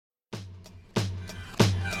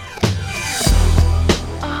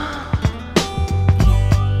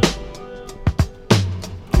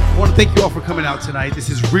thank you all for coming out tonight. This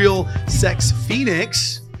is Real Sex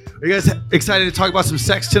Phoenix. Are you guys excited to talk about some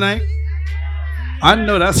sex tonight? I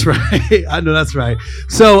know that's right. I know that's right.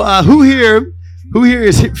 So who here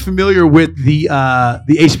is familiar with the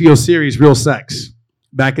HBO series Real Sex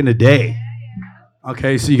back in the day?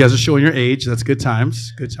 Okay, so you guys are showing your age. That's good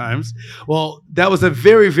times. Good times. Well, that was a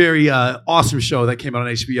very, very awesome show that came out on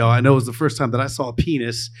HBO. I know it was the first time that I saw a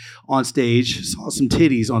penis on stage, saw some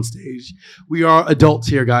titties on stage. We are adults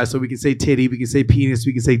here, guys, so we can say titty, we can say penis,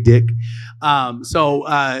 we can say dick. So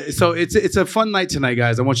it's a fun night tonight,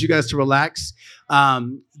 guys. I want you guys to relax.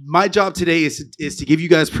 My job today is to give you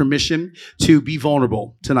guys permission to be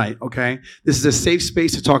vulnerable tonight, okay? This is a safe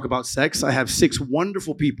space to talk about sex. I have 6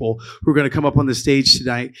 wonderful people who are going to come up on the stage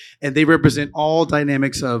tonight, and they represent all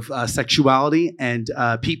dynamics of sexuality and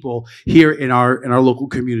people here in our local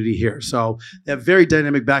community here. So they have very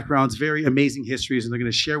dynamic backgrounds, very amazing histories, and they're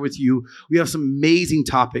going to share with you. We have some amazing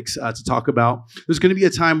topics to talk about. There's going to be a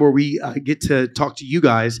time where we get to talk to you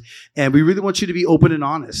guys, and we really want you to be open and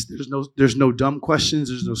honest. There's no dumb questions.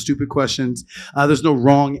 There's no stupid questions. There's no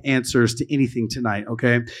wrong answers to anything tonight.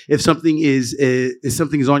 Okay. If something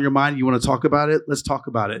is on your mind, you want to talk about it, let's talk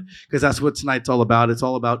about it, because that's what tonight's all about. It's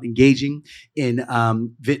all about engaging in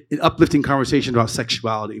uplifting conversation about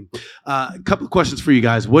sexuality. A couple of questions for you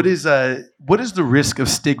guys. What is the risk of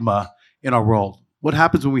stigma in our world? What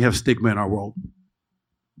happens when we have stigma in our world?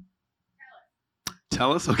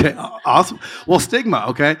 Tell us. Okay, awesome. Well, stigma.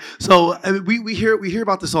 Okay, so I mean, we hear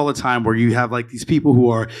about this all the time, where you have like these people who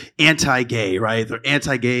are anti-gay, right? They're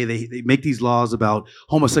anti-gay. They make these laws about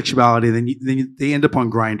homosexuality, and then they end up on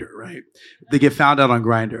Grindr, right? They get found out on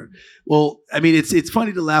Grindr. Well, I mean, it's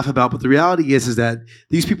funny to laugh about, but the reality is that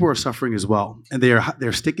these people are suffering as well, and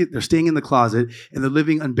they're staying in the closet, and they're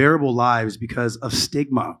living unbearable lives because of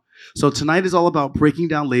stigma. So tonight is all about breaking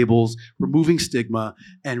down labels, removing stigma,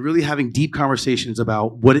 and really having deep conversations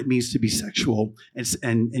about what it means to be sexual and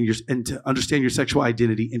to understand your sexual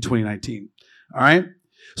identity in 2019. All right?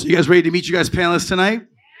 So you guys ready to meet you guys panelists tonight?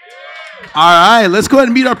 All right, let's go ahead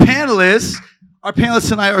and meet our panelists. Our panelists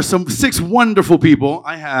tonight are 6 wonderful people.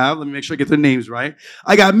 Let me make sure I get their names right.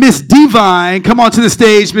 I got Miss Divine. Come on to the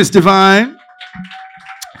stage, Miss Divine.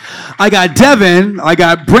 I got Devin. I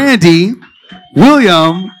got Brandy,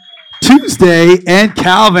 William, Tuesday, and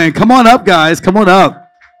Calvin. Come on up, guys. Come on up.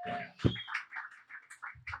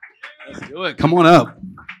 Let's do it. Come on up.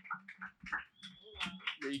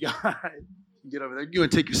 There you go. Get over there. You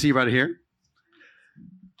want to take your seat right here.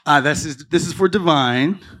 This is for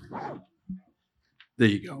Divine. There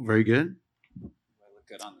you go. Very good. I look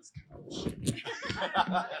good on this couch.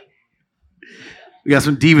 We got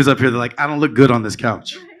some divas up here. They're like, I don't look good on this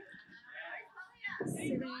couch.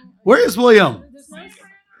 Where is William?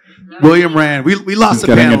 William ran. We lost a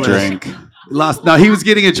panelist. Getting a drink. No, he was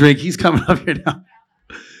getting a drink. He's coming up here now.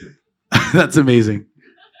 That's amazing.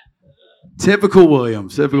 Typical William.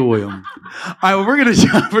 Typical William. All right, well, we're gonna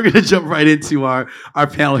jump right into our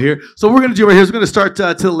panel here. So what we're gonna do right here is we're gonna start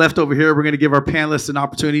to the left over here. We're gonna give our panelists an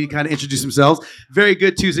opportunity to kind of introduce themselves. Very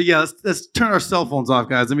good, Tuesday. Yeah, let's turn our cell phones off,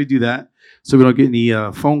 guys. Let me do that so we don't get any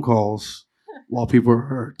phone calls while people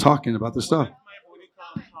are talking about their stuff.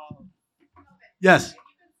 Yes.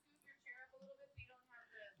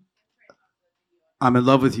 I'm in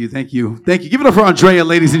love with you. Thank you. Thank you. Give it up for Andrea,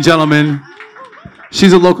 ladies and gentlemen.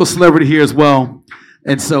 She's a local celebrity here as well.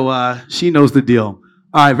 And so she knows the deal.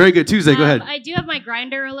 All right, very good. Tuesday, go ahead. I do have my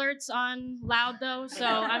Grindr alerts on loud, though, so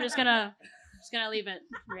I'm just gonna leave it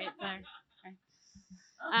right there. Okay.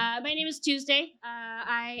 My name is Tuesday.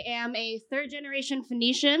 I am a 3rd-generation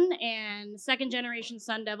Phoenician and 2nd-generation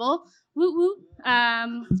Sun Devil. Woot woot.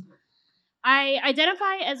 I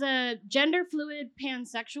identify as a gender-fluid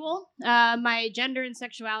pansexual. My gender and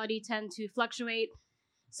sexuality tend to fluctuate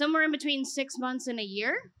somewhere in between 6 months and a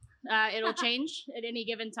year. It'll change at any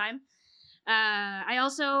given time. I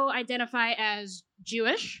also identify as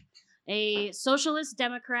Jewish, a socialist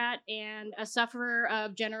Democrat, and a sufferer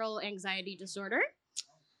of general anxiety disorder,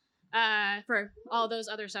 for all those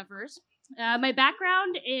other sufferers. My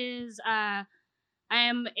background is I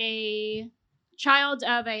am a child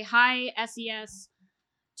of a high SES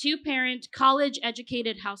 2-parent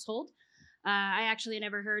college-educated household. I actually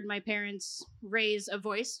never heard my parents raise a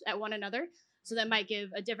voice at one another, so that might give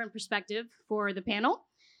a different perspective for the panel.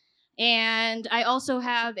 And I also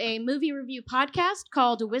have a movie review podcast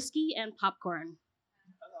called Whiskey and Popcorn.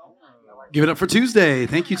 Give it up for Tuesday.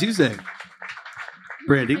 Thank you, Tuesday.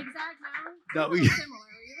 Brandy. No, we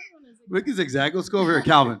can zigzag. Let's go over here,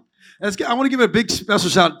 Calvin. I want to give a big special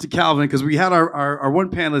shout out to Calvin, because we had our one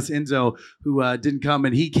panelist, Enzo, who didn't come,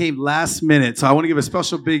 and he came last minute. So I want to give a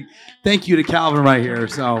special big thank you to Calvin right here.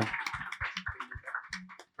 So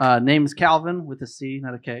Name is Calvin with a C,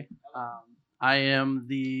 not a K. I am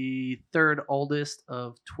the third oldest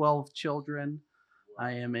of 12 children.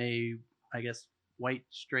 I am I guess, white,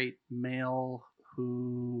 straight male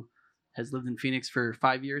who has lived in Phoenix for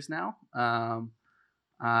 5 years now.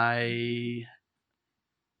 I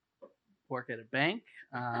work at a bank.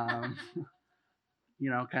 Kind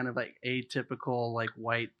of like atypical, like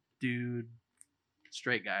white dude,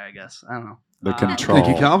 straight guy, I guess. I don't know. The control. Thank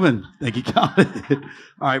you, Calvin. Thank you, Calvin.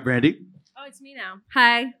 All right, Brandy. Oh, it's me now.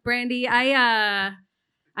 Hi, Brandy. I'm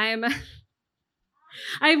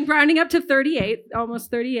rounding up to 38,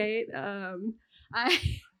 almost 38. I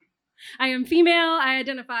am female. I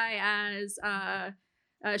identify as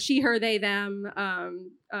she, her, they, them.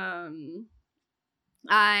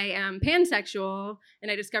 I am pansexual,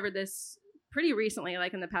 and I discovered this pretty recently,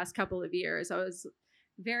 like in the past couple of years. I was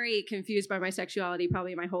very confused by my sexuality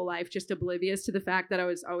probably my whole life, just oblivious to the fact that I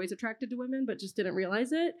was always attracted to women, but just didn't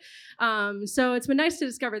realize it. So it's been nice to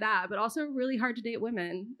discover that, but also really hard to date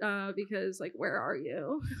women because, like, where are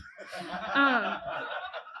you?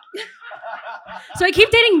 So I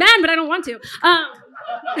keep dating men, but I don't want to.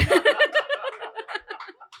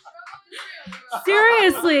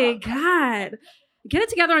 Seriously, God. Get it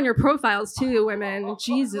together on your profiles too, women.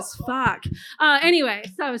 Jesus fuck. Anyway,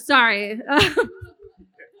 so sorry.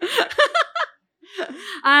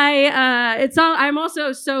 I'm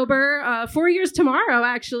also sober. 4 years tomorrow,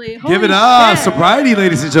 actually. Holy Give it up. shit. Sobriety,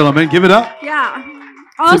 ladies and gentlemen. Give it up. Yeah.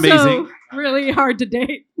 Also, amazing. really hard to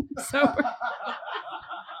date. Sober.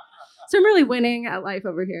 So I'm really winning at life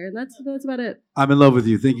over here, and that's about it. I'm in love with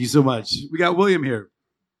you. Thank you so much. We got William here.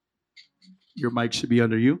 Your mic should be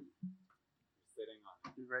under you.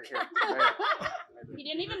 Right here. You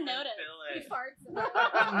didn't even notice. He farts.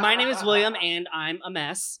 My name is William, and I'm a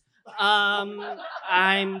mess.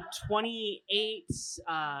 I'm 28,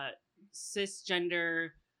 cisgender,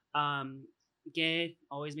 gay.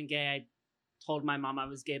 Always been gay. I told my mom I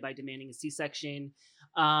was gay by demanding a C-section.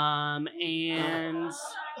 And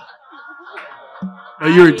Oh,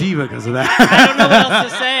 you're a diva because of that. I don't know what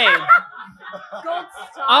else to say. Gold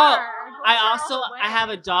star. Oh, I have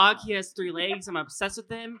a dog. He has 3 legs. I'm obsessed with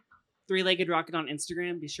him. 3-legged rocket on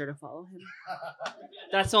Instagram. Be sure to follow him.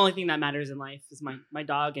 That's the only thing that matters in life is my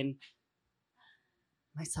dog and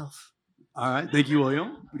myself. All right. Thank you,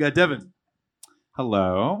 William. We got Devin.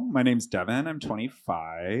 Hello, my name's Devin. I'm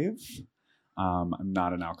 25. I'm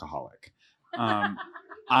not an alcoholic.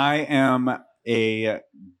 I am a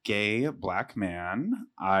gay Black man.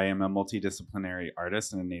 I am a multidisciplinary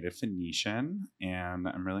artist and a native Phoenician, and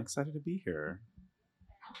I'm really excited to be here.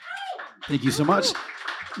 Thank you so much.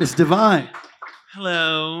 Miss Divine.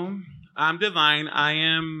 Hello, I'm Divine. I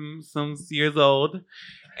am some years old,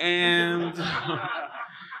 and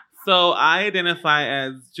so I identify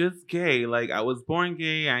as just gay. Like, I was born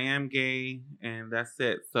gay, I am gay, and that's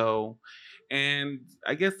it. So, and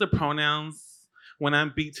I guess the pronouns, when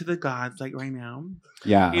I'm beat to the gods, like right now,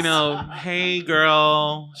 Yeah. Hey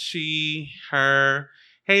girl, she, her,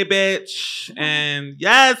 hey bitch, and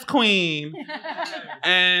yes queen.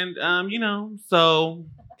 And, so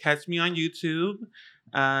catch me on YouTube,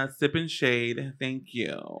 Sippin' Shade. Thank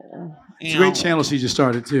you. It's a great channel she just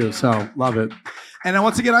started too, so love it. And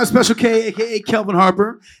once again, I'm Special K, aka Kelvin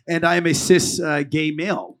Harper, and I am a cis gay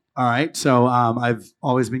male. All right, so I've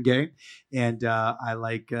always been gay, and I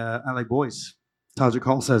like boys. Tadra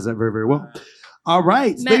Call says that very, very well. All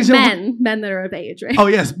right, Men that are of age, right? Oh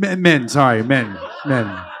yes, men. Sorry, men.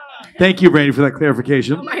 Thank you, Brandy, for that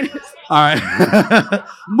clarification. Oh, mine is. All right,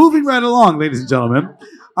 moving right along, ladies and gentlemen.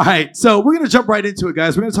 All right, so we're going to jump right into it,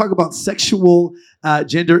 guys. We're going to talk about sexual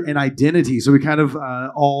gender and identity. So we kind of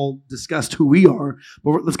all discussed who we are,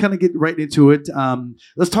 but let's kind of get right into it.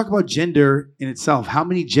 Let's talk about gender in itself. How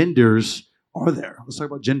many genders are there? Let's talk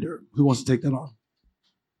about gender. Who wants to take that on?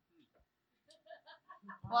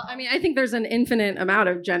 Well, I mean, I think there's an infinite amount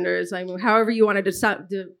of genders. I mean, however you want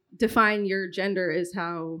to define your gender is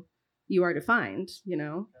how you are defined,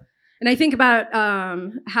 And I think about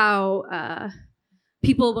how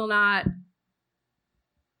people will not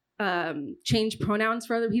change pronouns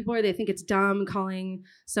for other people, or they think it's dumb calling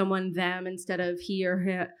someone them instead of he or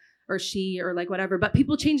her or she or like whatever. But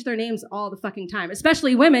people change their names all the fucking time,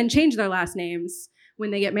 especially women change their last names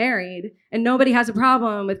when they get married. And nobody has a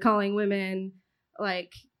problem with calling women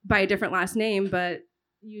like by a different last name, but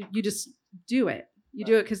you just do it. You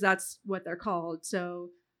do it because that's what they're called. So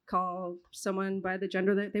call someone by the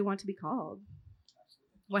gender that they want to be called.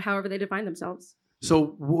 However they define themselves.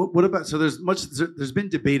 So what about? So there's been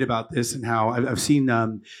debate about this and how I've seen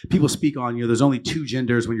people speak on. There's only two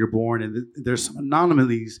genders when you're born, and there's some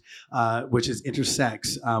anomalies, which is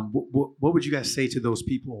intersex. What would you guys say to those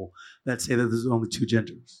people that say that there's only two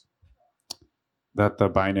genders? That the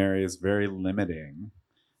binary is very limiting,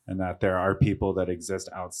 and that there are people that exist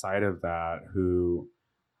outside of that who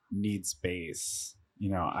need space.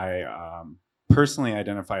 I personally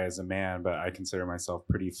identify as a man, but I consider myself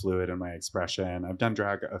pretty fluid in my expression. I've done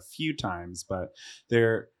drag a few times, but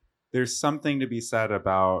there's something to be said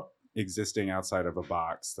about existing outside of a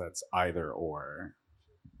box that's either or.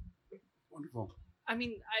 Wonderful. I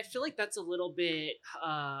mean, I feel like that's a little bit,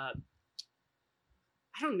 I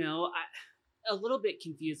don't know, a little bit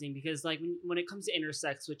confusing because like when it comes to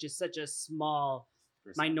intersex, which is such a small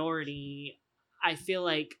minority, I feel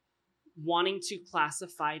like wanting to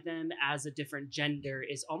classify them as a different gender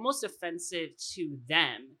is almost offensive to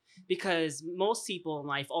them, because most people in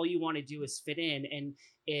life, all you want to do is fit in. And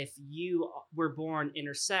if you were born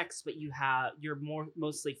intersex, but you're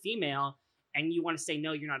mostly female, and you want to say,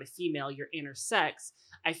 no, you're not a female, you're intersex,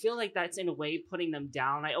 I feel like that's in a way putting them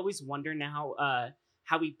down. I always wonder now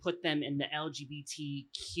how we put them in the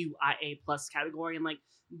LGBTQIA plus category. And like,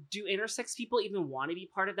 do intersex people even want to be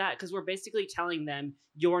part of that? Because we're basically telling them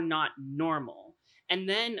you're not normal. And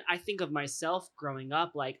then I think of myself growing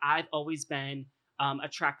up, like I've always been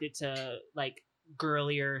attracted to like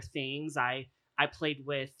girlier things. I played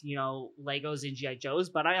with, Legos and G.I. Joes,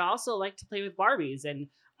 but I also like to play with Barbies. And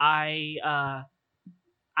I've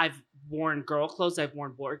worn girl clothes, I've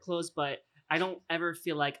worn boy clothes, but I don't ever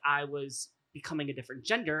feel like I was becoming a different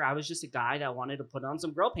gender. I was just a guy that wanted to put on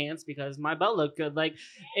some girl pants because my butt looked good. Like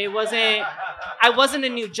I wasn't a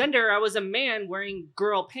new gender. I was a man wearing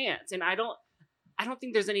girl pants. And I don't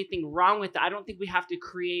think there's anything wrong with that. I don't think we have to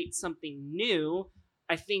create something new.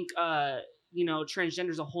 I think, transgender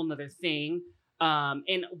is a whole nother thing.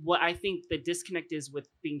 And what I think the disconnect is with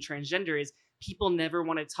being transgender is people never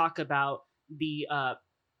want to talk about the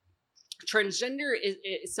transgender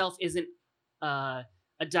itself isn't a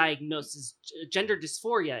diagnosis. Gender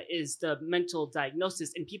dysphoria is the mental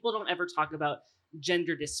diagnosis, and people don't ever talk about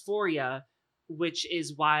gender dysphoria, which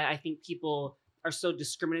is why I think people are so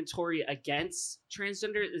discriminatory against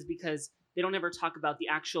transgender, is because they don't ever talk about the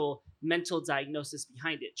actual mental diagnosis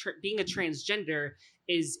behind it. Being a transgender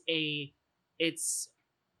is it's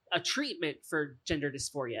a treatment for gender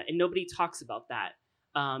dysphoria, and nobody talks about that.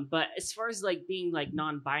 But as far as like being like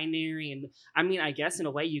non-binary, and I mean, I guess in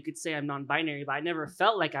a way you could say I'm non-binary, but I never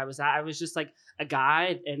felt like I was that. I was just like a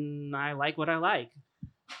guy, and I like what I like.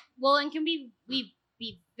 Well, and can we be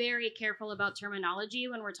very careful about terminology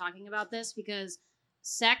when we're talking about this, because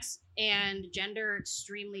sex and gender are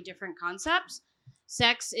extremely different concepts.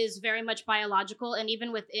 Sex is very much biological, and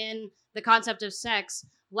even within the concept of sex,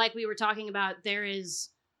 like we were talking about, there is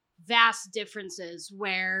vast differences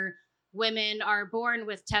where women are born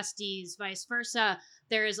with testes, vice versa.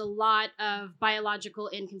 There is a lot of biological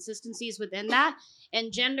inconsistencies within that.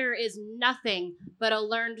 And gender is nothing but a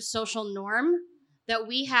learned social norm that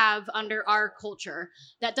we have under our culture.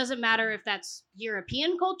 That doesn't matter if that's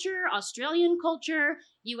European culture, Australian culture,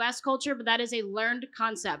 US culture, but that is a learned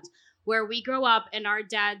concept where we grow up and our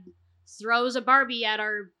dad throws a Barbie at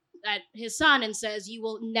his son and says, "You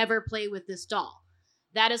will never play with this doll."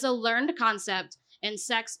 That is a learned concept. And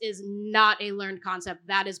sex is not a learned concept.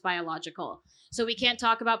 That is biological. So we can't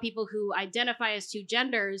talk about people who identify as two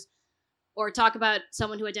genders or talk about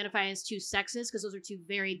someone who identifies as two sexes, because those are two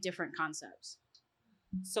very different concepts.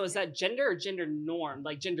 So is that gender or gender norm,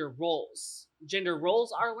 like gender roles? Gender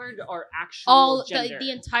roles are learned, or actual gender?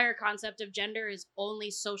 The entire concept of gender is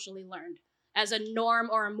only socially learned as a norm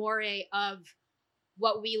or a mores of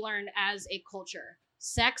what we learn as a culture.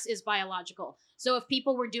 Sex is biological. So if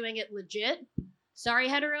people were doing it legit, sorry,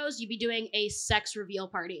 heteros, you'd be doing a sex reveal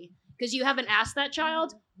party because you haven't asked that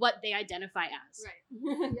child what they identify as.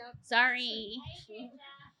 Right. Yep. Sorry.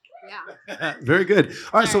 Yeah. Very good.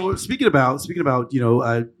 All right. So speaking about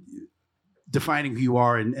defining who you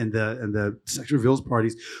are and the sex reveals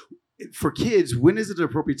parties. For kids, when is it the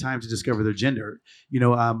appropriate time to discover their gender?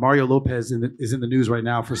 Mario Lopez is in the news right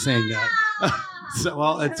now for saying that. So,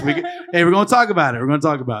 we're going to talk about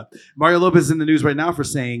it. Mario Lopez is in the news right now for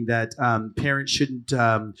saying that parents shouldn't.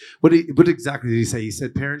 What exactly did he say? He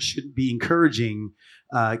said parents shouldn't be encouraging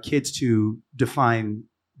kids to define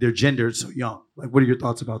their gender so young. Like, what are your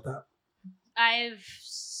thoughts about that? I've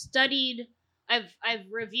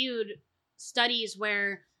reviewed studies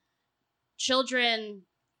where children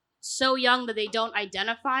so young that they don't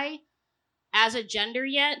identify as a gender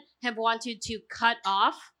yet have wanted to cut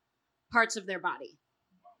off parts of their body.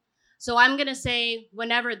 So I'm going to say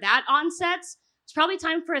whenever that onsets, it's probably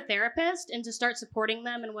time for a therapist and to start supporting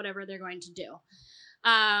them in whatever they're going to do.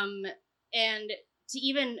 And to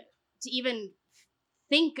even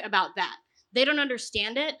think about that. They don't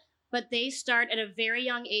understand it, but they start at a very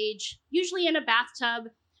young age, usually in a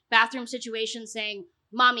bathroom situation, saying,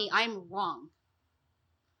 "Mommy, I'm wrong."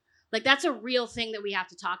 Like, that's a real thing that we have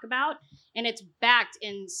to talk about. And it's backed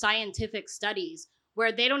in scientific studies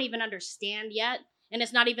where they don't even understand yet. And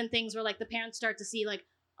it's not even things where, like, the parents start to see, like,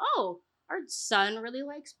 oh, our son really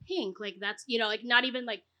likes pink. Like, that's, like, not even,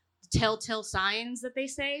 like, telltale signs that they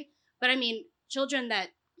say. But, I mean, children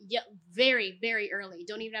that very, very early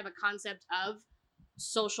don't even have a concept of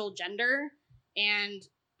social gender and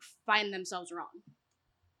find themselves wrong.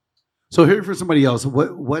 So hearing from somebody else,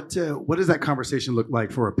 what does that conversation look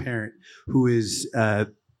like for a parent who is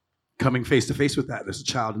coming face to face with that? There's a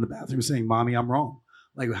child in the bathroom saying, "Mommy, I'm wrong."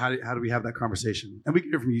 Like, how do we have that conversation? And we can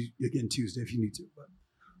hear from you again Tuesday if you need to, but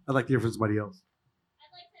I'd like to hear from somebody else.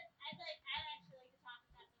 I'd actually like to talk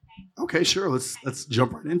if that's okay. Okay, sure. Let's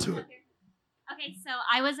jump right into it. Okay, so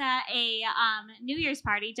I was at a New Year's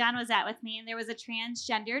party. John was at with me, and there was a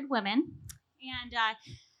transgendered woman, and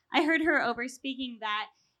I heard her over speaking that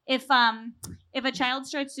if a child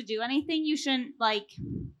starts to do anything, you shouldn't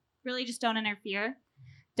really just don't interfere.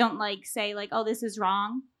 Don't say oh, this is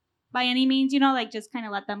wrong by any means, just kind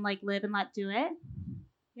of let them live and let do it.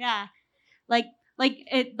 Yeah.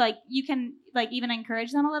 You can even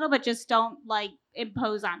encourage them a little, but just don't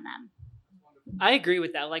impose on them. I agree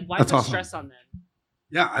with that. Why That's put awesome. stress on them?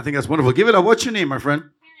 Yeah, I think that's wonderful. Give it up. What's your name, my friend?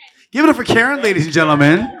 Give it up for Karen, ladies and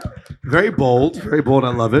gentlemen. Very bold. Very bold.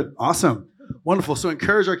 I love it. Awesome. Wonderful. So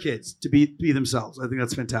encourage our kids to be themselves. I think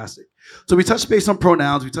that's fantastic. So we touched base on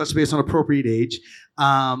pronouns. We touched base on appropriate age.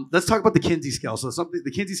 Let's talk about the Kinsey scale. So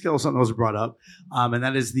the Kinsey scale is something that was brought up, and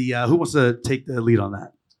that is the who wants to take the lead on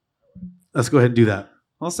that? Let's go ahead and do that.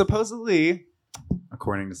 Well, supposedly,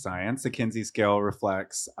 according to science, the Kinsey scale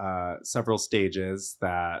reflects several stages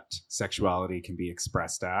that sexuality can be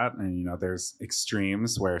expressed at. And, there's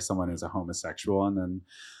extremes where someone is a homosexual, and then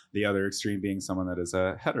the other extreme being someone that is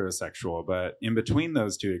a heterosexual. But in between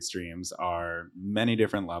those two extremes are many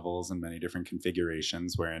different levels and many different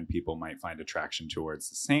configurations wherein people might find attraction towards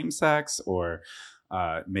the same sex, or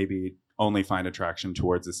maybe only find attraction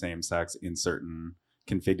towards the same sex in certain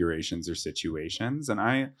configurations or situations. And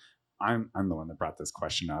I'm the one that brought this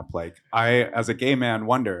question up. I, as a gay man,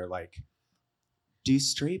 wonder, do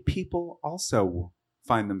straight people also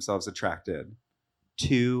find themselves attracted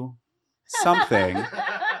to something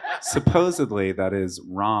supposedly that is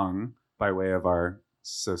wrong by way of our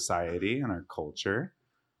society and our culture?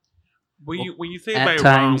 When you say At by wrong,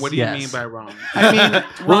 times, what do you yes. mean by wrong? I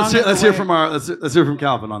mean, Well, let's hear from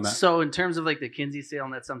Calvin on that. So in terms of the Kinsey scale,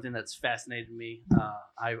 and that's something that's fascinated me.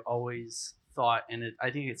 I've always thought, and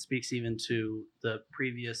I think it speaks even to the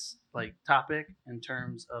previous topic in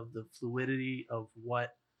terms of the fluidity of what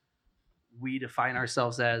we define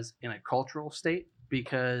ourselves as in a cultural state,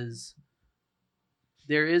 because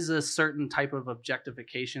there is a certain type of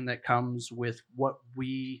objectification that comes with what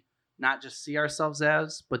we not just see ourselves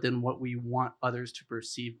as, but then what we want others to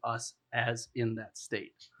perceive us as in that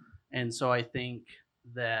state. And so I think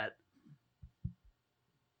that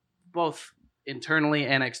both internally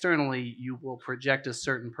and externally, you will project a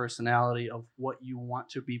certain personality of what you want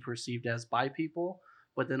to be perceived as by people,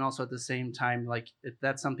 but then also at the same time,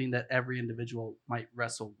 that's something that every individual might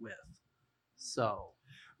wrestle with. So,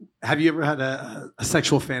 Have you ever had a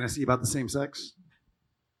sexual fantasy about the same sex?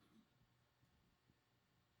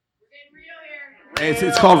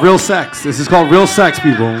 It's called real sex. This is called real sex,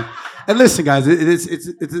 people. And listen, guys,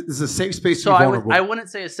 it's a safe space to so be vulnerable. I wouldn't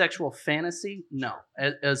say a sexual fantasy. No,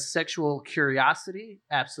 as sexual curiosity,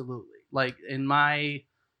 absolutely.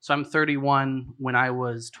 So I'm 31. When I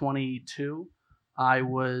was 22, I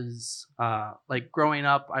was growing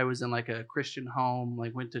up. I was in a Christian home.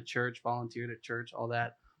 Went to church, volunteered at church, all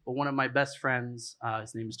that. But one of my best friends,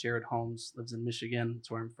 his name is Jared Holmes, lives in Michigan.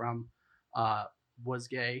 That's where I'm from. Was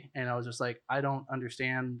gay, and I was just I don't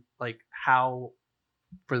understand how,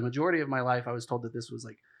 for the majority of my life, I was told that this was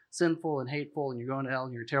sinful and hateful, and you're going to hell,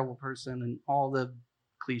 and you're a terrible person, and all the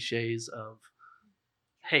cliches of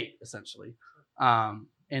hate, essentially.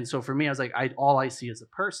 And so for me, I was all I see is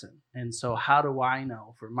a person, and so how do I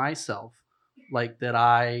know for myself that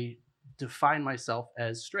I define myself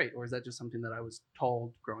as straight, or is that just something that I was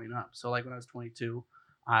told growing up? So when I was 22,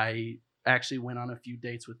 I actually went on a few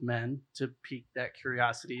dates with men to pique that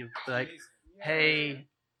curiosity of hey,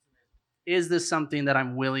 is this something that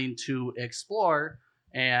I'm willing to explore?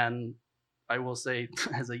 And I will say,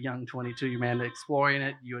 as a young 22-year man exploring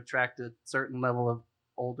it, you attract a certain level of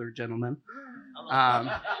older gentleman.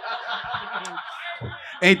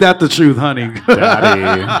 Ain't that the truth, honey?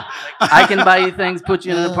 Daddy. I can buy you things, put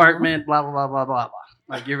you in an apartment, blah blah blah blah blah blah.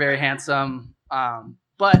 Like you're very handsome.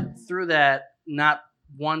 But through that, not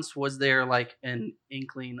once was there like an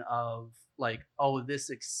inkling of like, oh, this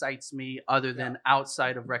excites me, other than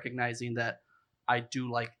outside of recognizing that I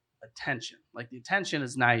do like attention. Like the attention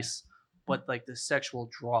is nice, but like the sexual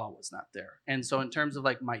draw was not there. And so in terms of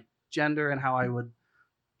like my gender and how I would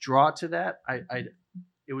draw to that,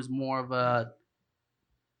 it was more of a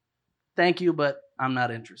thank you, but I'm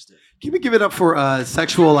not interested. Can we give it up for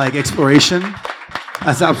sexual like exploration?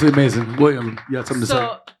 That's absolutely amazing. William, you had something to say?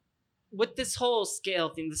 With this whole scale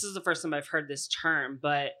thing, this is the first time I've heard this term,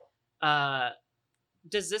 but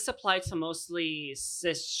does this apply to mostly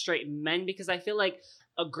cis straight men? Because I feel like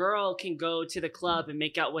a girl can go to the club and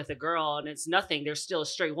make out with a girl and it's nothing. They're still a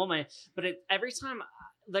straight woman. But every time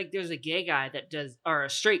like there's a gay guy that does, or a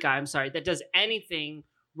straight guy, I'm sorry, that does anything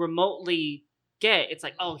remotely gay, it's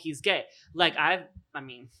like, oh, he's gay. Like I've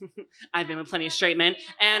been with plenty of straight men,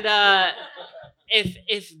 and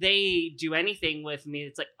if they do anything with me,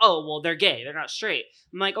 it's like, oh, well, they're gay, they're not straight.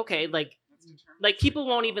 I'm like, okay, like people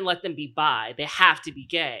won't even let them be bi, they have to be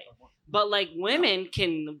gay. But like women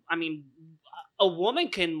can, a woman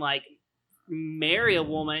can like marry a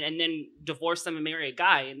woman and then divorce them and marry a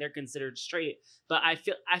guy and they're considered straight. But I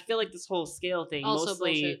feel like this whole scale thing Also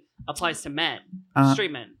mostly bullshit. applies to men,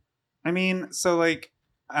 straight men. So like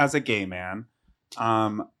as a gay man,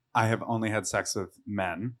 I have only had sex with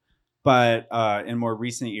men, but in more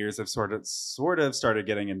recent years I've sort of started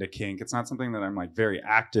getting into kink. It's not something that I'm like very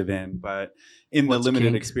active in, but in the limited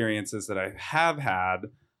kink? experiences that I have had,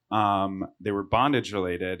 they were bondage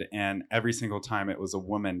related, and every single time it was a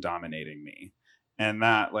woman dominating me. And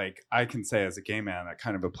that, like, I can say as a gay man, that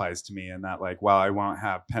kind of applies to me, and that, like, while I won't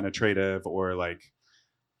have penetrative or like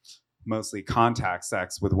mostly contact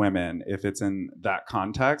sex with women, if it's in that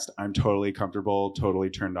context, I'm totally comfortable, totally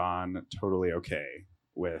turned on, totally okay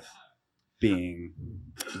with being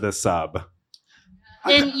the sub.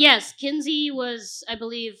 And yes, Kinsey was, I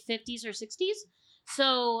believe, 50s or 60s.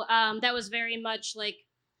 So that was very much like,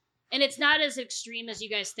 and it's not as extreme as you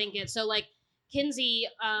guys think it. So like Kinsey,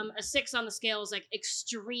 a 6 on the scale is like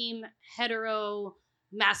extreme hetero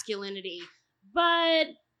masculinity. But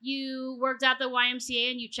you worked out the YMCA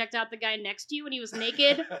and you checked out the guy next to you when he was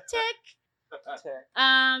naked. Tick.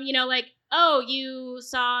 Like, oh, you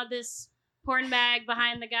saw this porn bag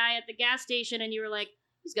behind the guy at the gas station and you were like,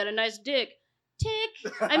 he's got a nice dick.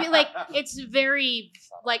 Tick. It's very,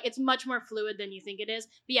 it's much more fluid than you think it is.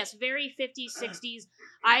 But yes, very 50s, 60s.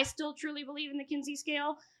 I still truly believe in the Kinsey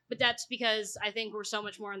scale, but that's because I think we're so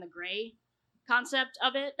much more in the gray concept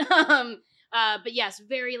of it. But yes,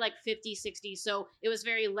 very 50s, 60s. So it was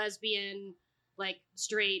very lesbian,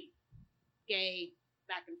 straight, gay,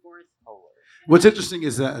 back and forth. What's interesting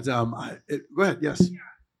is that go ahead. Yes. So to add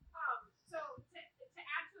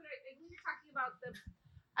to it,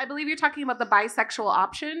 I believe you're talking about the bisexual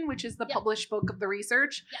option, which is the published book of the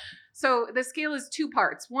research. Yep. So the scale is 2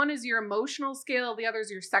 parts. One is your emotional scale, the other is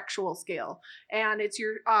your sexual scale, and it's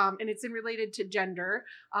your and it's related to gender,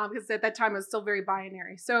 because at that time it was still very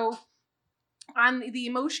binary. So on the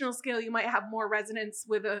emotional scale, you might have more resonance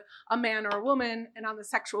with a man or a woman, and on the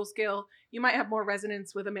sexual scale, you might have more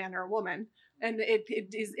resonance with a man or a woman, and it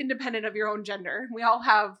is independent of your own gender. We all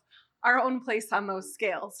have our own place on those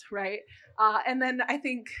scales, right? And then I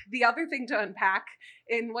think the other thing to unpack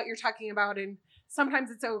in what you're talking about, and sometimes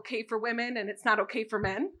it's okay for women and it's not okay for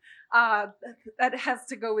men, that has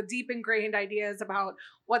to go with deep ingrained ideas about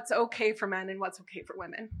what's okay for men and what's okay for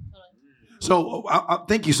women. So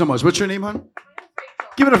thank you so much. What's your name, hon?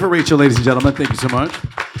 Give it up for Rachel, ladies and gentlemen. Thank you so much.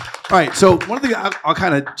 All right. So one thing I'll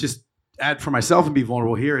kind of just add for myself and be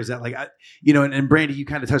vulnerable here is that, and Brandy, you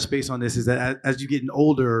kind of touched base on this, is that as you get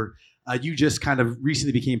older, you just kind of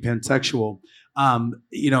recently became pansexual. I'm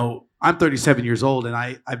 37 years old and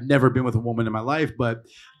I've never been with a woman in my life, but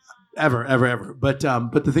ever. But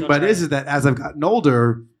the thing about it is that as I've gotten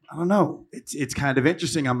older, I don't know, it's kind of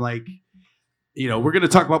interesting. I'm like, we're going to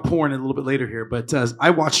talk about porn a little bit later here, but I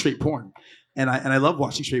watch straight porn. And I love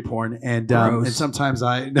watching straight porn, and sometimes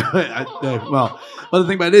well, the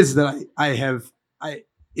thing about it is that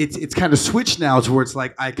it's kind of switched now towards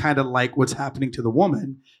I kind of like what's happening to the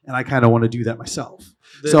woman, and I kind of want to do that myself.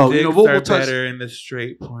 The dicks are better in the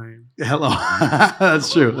straight porn. Hello,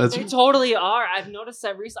 that's true. They totally are. I've noticed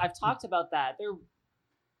that recently. I've talked about that. They're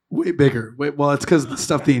way bigger. Well, it's because of the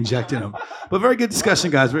stuff they inject in them. But very good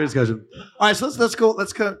discussion, guys. Very good discussion. All right, so let's go.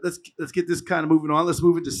 Let's get this kind of moving on. Let's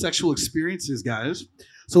move into sexual experiences, guys.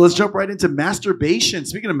 So let's jump right into masturbation.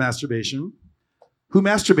 Speaking of masturbation, Who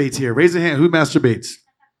masturbates here? Raise a hand. Who masturbates?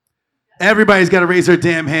 Everybody's got to raise their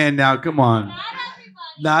damn hand now. Come on.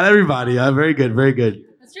 Not everybody. Very good. Very good.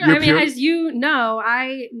 That's true. You're I mean, pure- as you know,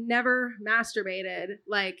 I never masturbated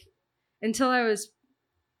like until I was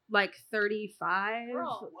like 35.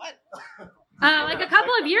 Like a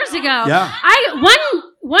couple of years ago. Yeah.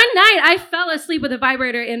 One night I fell asleep with a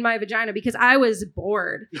vibrator in my vagina because I was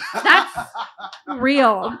bored. That's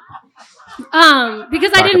real.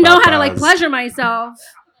 Because I didn't know how to like pleasure myself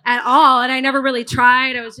at all, and I never really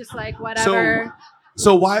tried. I was just like, whatever.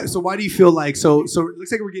 So why do you feel like so? It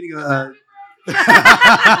looks like we're getting a.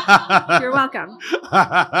 You're welcome.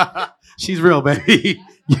 She's real, baby.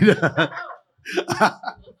 You know?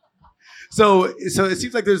 So it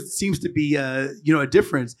seems like there seems to be a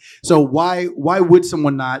difference. So why would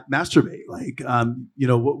someone not masturbate? Like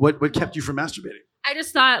what kept you from masturbating? I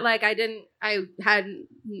just thought like I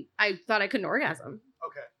thought I couldn't orgasm.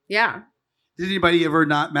 Okay. Yeah. Did anybody ever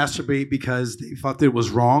not masturbate because they thought that it was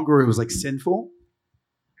wrong or it was like sinful?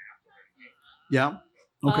 Yeah.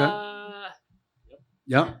 Okay.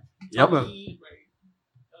 Yeah. Yep. Oh, I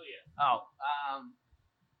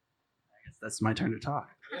guess that's my turn to talk.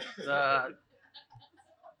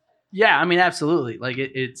 Yeah, I mean, absolutely. Like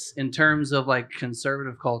it's in terms of like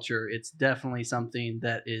conservative culture, it's definitely something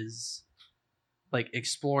that is like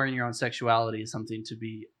exploring your own sexuality is something to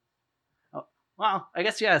be, well, I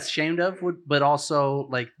guess, yeah, ashamed of, but also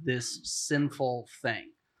like this sinful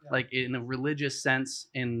thing. Yeah. Like in a religious sense,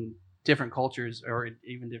 in different cultures or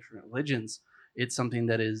even different religions, it's something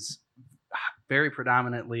that is very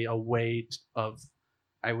predominantly a way of,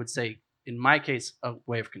 I would say, in my case, a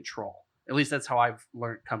way of control. At least that's how I've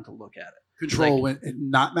come to look at it. Control like, when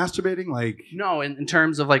not masturbating? Like no, in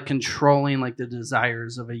terms of like controlling like the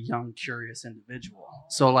desires of a young, curious individual.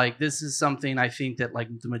 So like this is something I think that like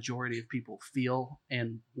the majority of people feel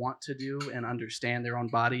and want to do and understand their own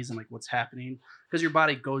bodies and like what's happening. Because your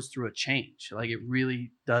body goes through a change. Like it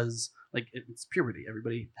really does, like it's puberty.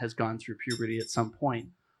 Everybody has gone through puberty at some point.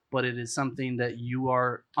 But it is something that you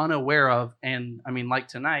are unaware of. And I mean, like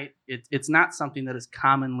tonight, it's not something that is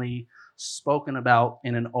commonly spoken about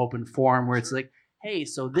in an open forum where it's like, hey,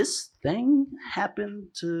 so this thing happened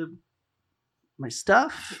to my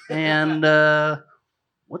stuff. And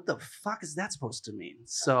what the fuck is that supposed to mean?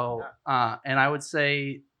 So, and I would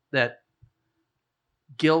say that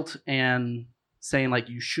guilt and saying like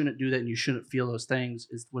you shouldn't do that and you shouldn't feel those things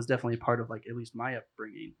was definitely a part of like at least my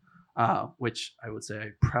upbringing. Which I would say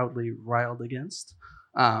I proudly riled against.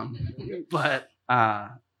 But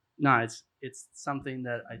no, it's something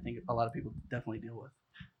that I think a lot of people definitely deal with.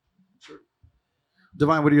 Sure.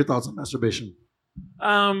 Divine, what are your thoughts on masturbation?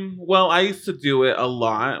 Well, I used to do it a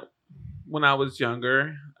lot when I was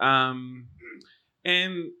younger. And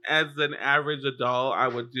as an average adult, I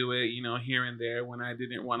would do it, here and there when I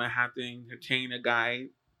didn't want to have to entertain a guy.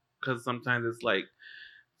 Because sometimes it's like,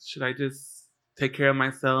 should I just take care of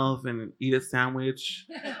myself and eat a sandwich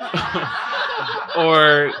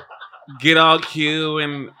or get all cute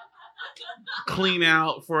and clean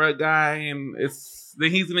out for a guy, and then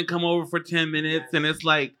he's gonna come over for 10 minutes and it's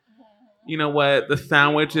like, you know what, the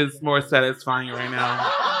sandwich is more satisfying right now.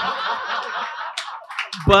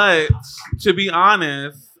 But to be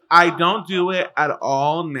honest, I don't do it at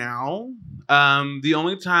all now. The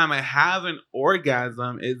only time I have an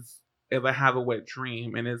orgasm is if I have a wet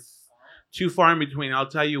dream, and it's too far in between. I'll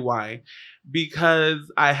tell you why. Because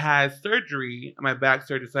I had surgery, my back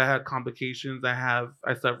surgery, so I had complications. I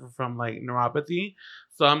suffer from like neuropathy.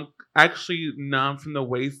 So I'm actually numb from the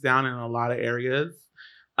waist down in a lot of areas.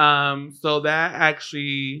 So that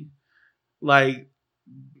actually like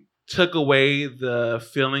took away the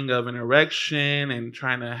feeling of an erection and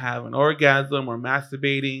trying to have an orgasm or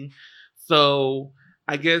masturbating. So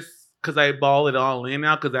I guess because I ball it all in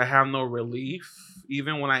now because I have no relief.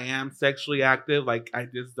 Even when I am sexually active, like I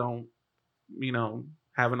just don't,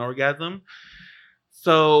 have an orgasm.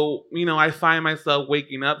 So, I find myself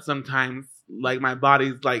waking up sometimes, like my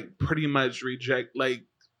body's like pretty much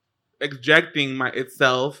ejecting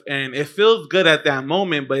itself, and it feels good at that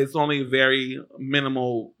moment, but it's only very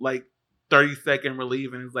minimal, like 30-second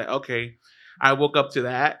relief, and it's like, okay, I woke up to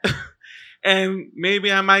that. And maybe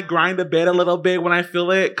I might grind the bed a little bit when I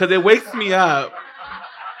feel it, because it wakes me up.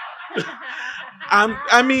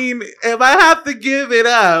 I mean, if I have to give it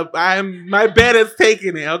up, my bed is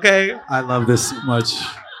taking it, okay? I love this so much.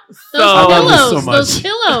 Those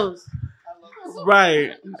pillows.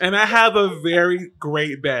 Right. And I have a very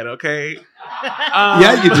great bed, okay?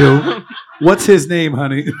 Yeah, you do. What's his name,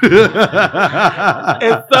 honey? It's the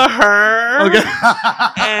her. Okay.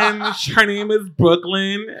 And her name is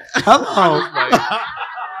Brooklyn. Hello.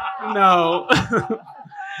 No.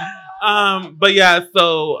 But yeah,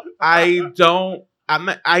 so I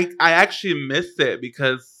actually miss it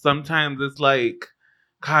because sometimes it's like,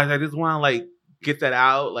 gosh, I just want to like get that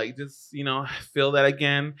out, like just, feel that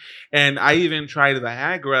again. And I even tried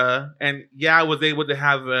Viagra, and yeah, I was able to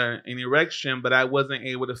have an erection, but I wasn't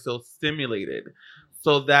able to feel stimulated.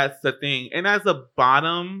 So that's the thing. And as a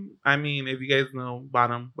bottom, I mean, if you guys know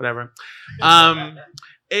bottom, whatever,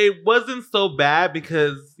 it wasn't so bad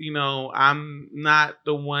because, I'm not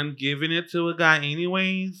the one giving it to a guy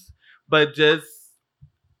anyways, but just,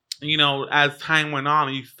 as time went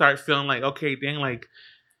on, you start feeling like, okay, dang, like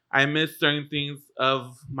I miss certain things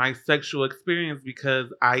of my sexual experience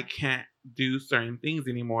because I can't do certain things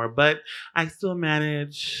anymore, but I still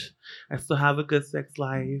manage. I still have a good sex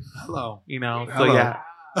life. Hello. So Hello.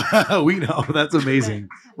 yeah. We know. That's amazing.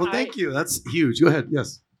 Well, thank you. That's huge. Go ahead.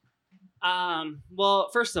 Yes. Well,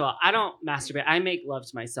 first of all, I don't masturbate. I make love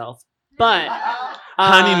to myself. But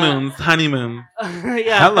honeymoon.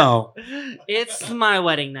 Yeah. Hello. It's my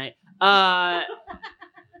wedding night.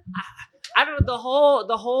 I don't know, the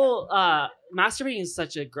whole masturbating is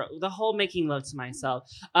such a the whole making love to myself.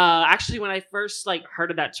 Actually, when I first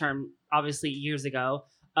heard of that term, obviously years ago,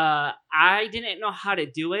 I didn't know how to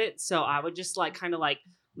do it, so I would just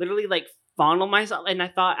literally fondle myself, and I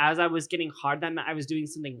thought as I was getting hard that I was doing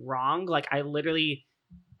something wrong.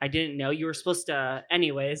 I didn't know you were supposed to.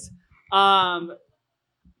 Anyways,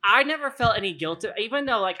 I never felt any guilt, even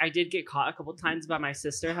though I did get caught a couple times by my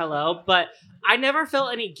sister. Hello, but I never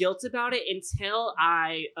felt any guilt about it until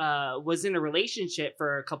I was in a relationship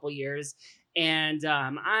for a couple years, and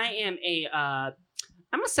I'm a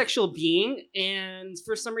sexual being, and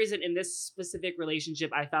for some reason in this specific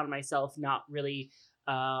relationship, I found myself not really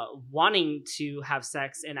wanting to have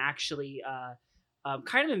sex, and actually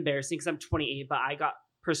kind of embarrassing because I'm 28, but I got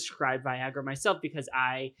prescribed Viagra myself because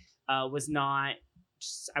I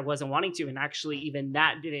wasn't wanting to, and actually even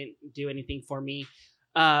that didn't do anything for me.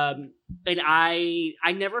 And I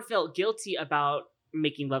never felt guilty about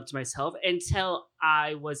making love to myself until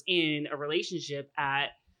I was in a relationship at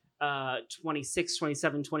 26,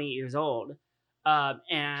 27, 28 years old.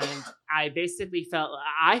 And I basically felt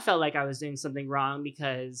like I was doing something wrong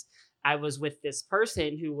because I was with this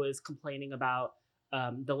person who was complaining about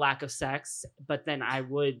the lack of sex, but then I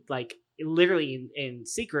would literally in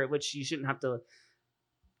secret, which you shouldn't have to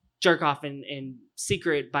jerk off in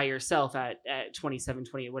secret by yourself at 27,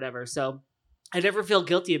 28, whatever. So I never feel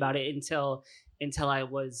guilty about it until I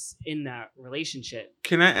was in that relationship.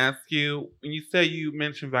 Can I ask you, when you say you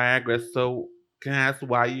mentioned Viagra, so can I ask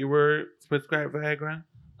why you were prescribed Viagra?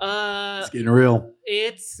 It's getting real.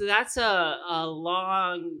 That's a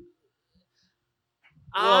long.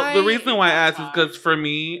 Well, the reason why I asked is because for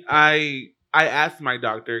me, I asked my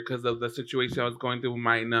doctor because of the situation I was going through with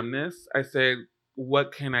my numbness. I said,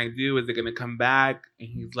 what can I do? Is it going to come back? And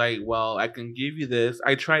he's like, well, I can give you this.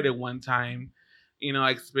 I tried it one time,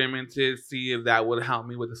 I experimented, see if that would help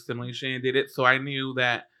me with the stimulation, and did it. So I knew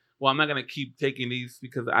that, well, I'm not going to keep taking these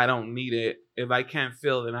because I don't need it. If I can't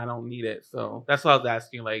feel it, then I don't need it. So that's why I was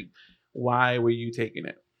asking, why were you taking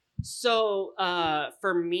it? So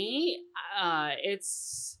for me,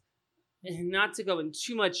 it's not to go in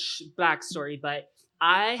too much backstory, but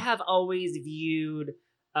I have always viewed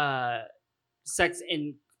sex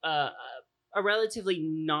in a relatively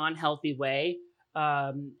non-healthy way,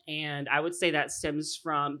 and I would say that stems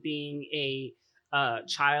from being a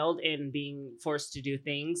child and being forced to do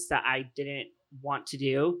things that I didn't want to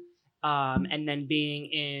do, and then being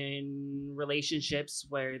in relationships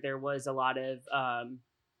where there was a lot of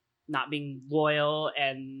not being loyal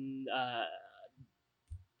and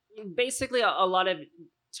basically a lot of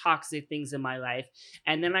toxic things in my life.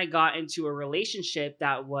 And then I got into a relationship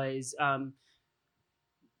that was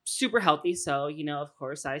super healthy. So, of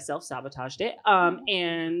course, I self-sabotaged it.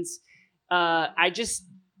 And I just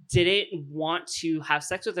didn't want to have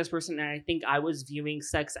sex with this person. And I think I was viewing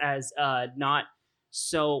sex as not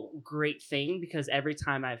so great thing because every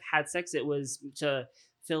time I've had sex, it was to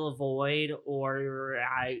fill a void or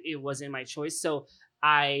it wasn't my choice. So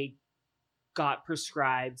I got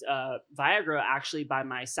prescribed Viagra actually by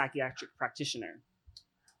my psychiatric practitioner.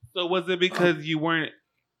 So was it because you weren't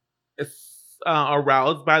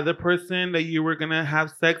aroused by the person that you were gonna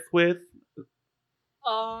have sex with?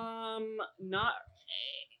 Not.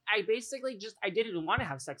 I basically I didn't want to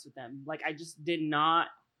have sex with them. I just did not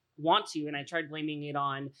want to, and I tried blaming it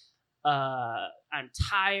on I'm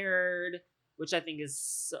tired, which I think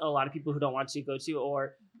is a lot of people who don't want to go to,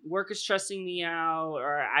 or work is stressing me out,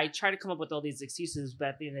 or I try to come up with all these excuses, but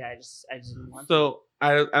at the end of the day, I just didn't want to. So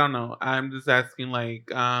I don't know. I'm just asking, like,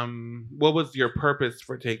 what was your purpose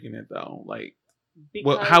for taking it though? Like,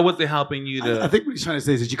 how was it helping you to? I think what he's trying to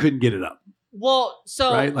say is that you couldn't get it up, Well,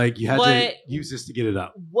 so right? Like you had to use this to get it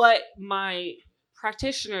up. what my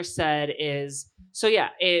practitioner said is, so yeah,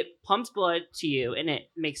 it pumps blood to you and it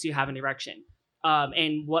makes you have an erection.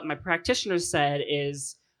 And what my practitioner said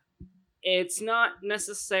is, it's not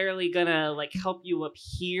necessarily gonna like help you up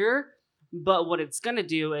here, but what it's gonna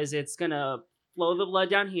do is it's gonna flow the blood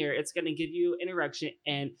down here. It's gonna give you an erection,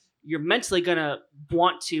 and you're mentally gonna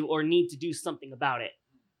want to or need to do something about it.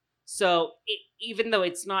 So even though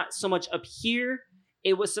it's not so much up here,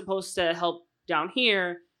 it was supposed to help down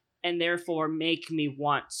here, and therefore make me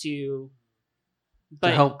want to.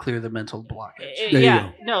 To help clear the mental blockage. There you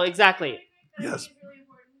Yeah, go. no, exactly. Yes.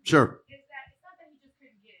 Sure.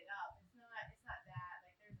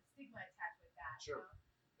 Sure.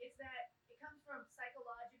 It's that it comes from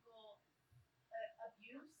psychological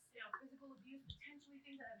abuse, physical abuse, potentially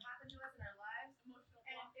things that have happened to us in our lives,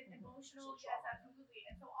 emotional, yes, absolutely.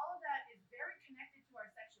 And so all of that is very connected to our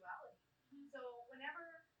sexuality. So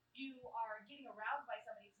whenever you are getting aroused by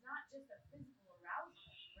somebody, it's not just a physical arousal,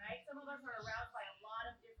 right? Some of us are aroused by a lot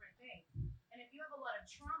of different things. And if you have a lot of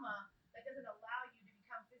trauma that doesn't allow you to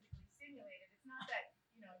become physically stimulated, it's not that,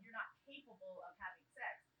 you're not capable of having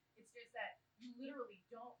sex. It's just that you literally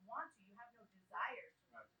don't want to. You have no desire to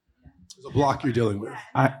want to do that. There's a block you're dealing with.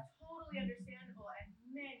 That's totally understandable, and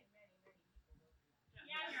many people go through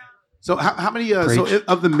that. So how many?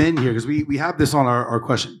 Of the men here, because we have this on our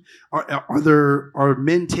question. Are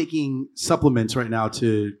men taking supplements right now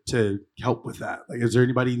to help with that? Like, is there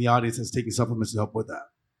anybody in the audience that's taking supplements to help with that?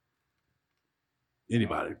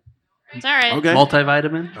 Anybody? It's all right. Okay.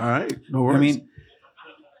 Multivitamin. All right. No worries. I mean,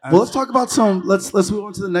 well, let's talk about some. Let's move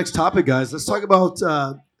on to the next topic, guys. Let's talk about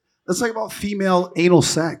female anal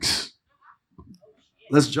sex.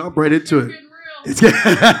 Let's jump right into it. It's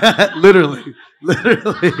literally.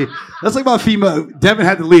 Let's talk about female. Devin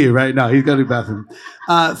had to leave right now. He's got to the bathroom.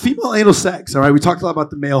 Female anal sex. All right. We talked a lot about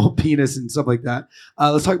the male penis and stuff like that.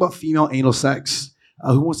 Let's talk about female anal sex.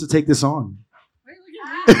 Who wants to take this on?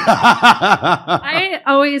 I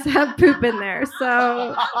always have poop in there,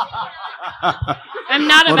 so I'm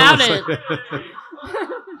not about it.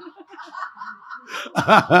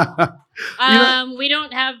 We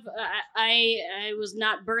don't have. I was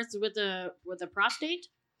not birthed with a prostate.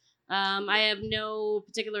 I have no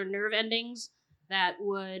particular nerve endings that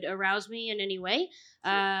would arouse me in any way.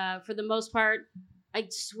 For the most part, I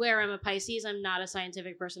swear I'm a Pisces. I'm not a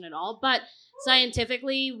scientific person at all. But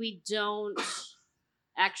scientifically, we don't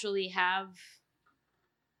actually have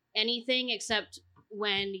anything except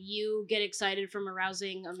when you get excited from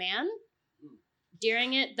arousing a man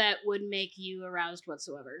during it, that would make you aroused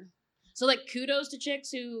whatsoever. So, like, kudos to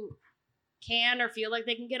chicks who can or feel like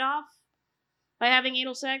they can get off by having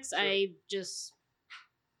anal sex. Sure. I just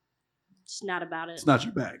not about it. It's not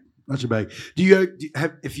your bag. Not your bag. Do you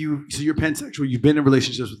have, so you're pansexual, you've been in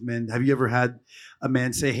relationships with men. Have you ever had a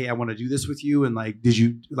man say, hey, I want to do this with you? And like,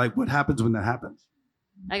 what happens when that happens?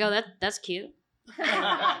 I go, that's cute.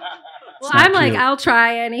 Well, I'm like, I'll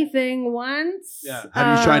try anything once. Yeah.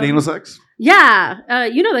 Have you tried anal sex? Yeah.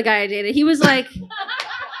 You know the guy I dated. He was like,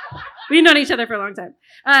 we've known each other for a long time.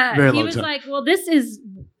 He was like, well, this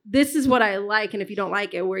is what I like, and if you don't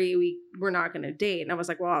like it, we're not going to date. And I was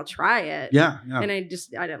like, well, I'll try it. Yeah. And I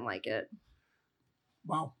didn't like it.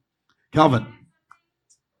 Wow. Calvin.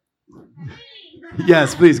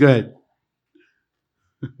 Yes, please go ahead.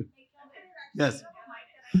 Yes.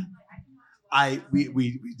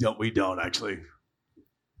 We don't actually.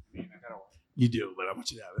 You do, but I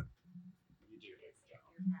want you to have it.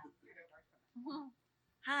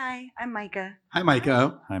 Hi, I'm Micah. Hi,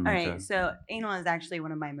 Micah. Hi, Micah. All right, so anal is actually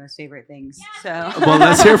one of my most favorite things. So well,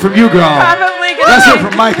 let's hear from you, girl. Let's hear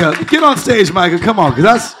from Micah. Get on stage, Micah. Come on,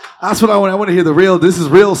 because that's what I want. I want to hear the real. This is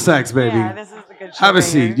real sex, baby. Yeah, this is the good show. Have a right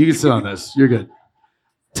seat. here. You can sit on this. You're good.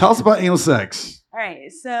 Tell us about anal sex. All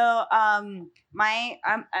right, so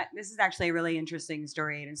this is actually a really interesting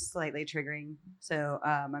story, and it's slightly triggering. So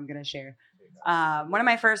I'm gonna share. One of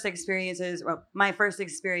my first experiences, my first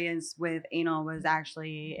experience with anal was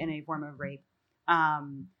actually in a form of rape.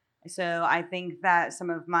 So I think that some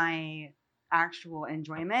of my actual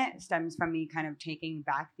enjoyment stems from me kind of taking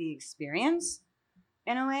back the experience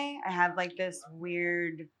in a way. I have like this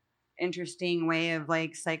weird, interesting way of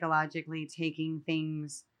like psychologically taking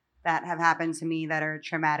things that have happened to me that are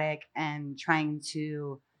traumatic and trying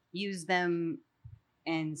to use them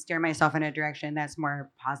and steer myself in a direction that's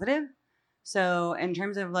more positive. So in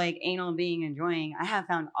terms of like anal being enjoying, I have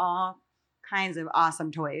found all kinds of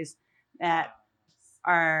awesome toys that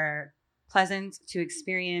are pleasant to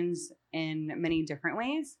experience in many different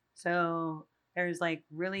ways. So there's like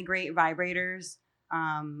really great vibrators,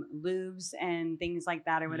 lubes and things like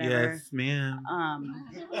that or whatever. Yes, ma'am.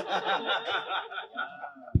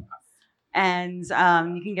 And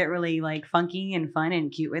you can get really like funky and fun and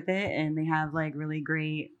cute with it. And they have like really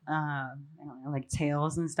great, I don't know, like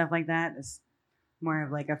tails and stuff like that. It's more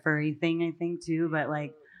of like a furry thing, I think, too. But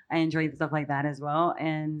like I enjoy stuff like that as well.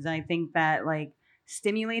 And I think that like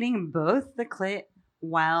stimulating both the clit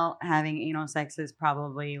while having anal sex is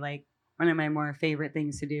probably like one of my more favorite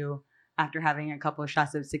things to do after having a couple of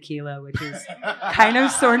shots of tequila, which is kind of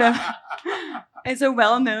sort of, it's a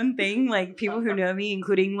well-known thing. Like people who know me,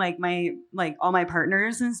 including like all my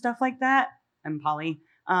partners and stuff like that. I'm poly.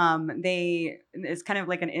 It's kind of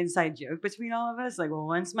like an inside joke between all of us. Like, well,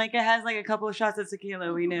 once Micah has like a couple of shots of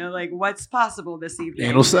tequila, we know like what's possible this evening.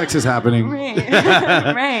 Anal sex is happening. Right.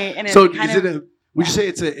 Right. And So kind is of, it a? Would you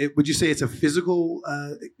say it's a physical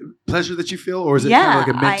pleasure that you feel, or is it kind of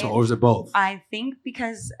like a mental, or is it both? I think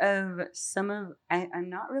because of I'm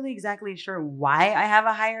not really exactly sure why I have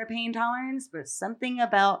a higher pain tolerance, but something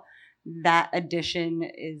about that addition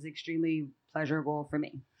is extremely pleasurable for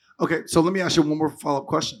me. Okay, so let me ask you one more follow-up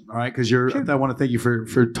question, all right? Because I want to thank you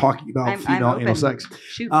for talking about female anal sex.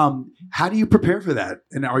 Shoot. How do you prepare for that?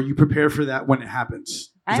 And are you prepared for that when it happens?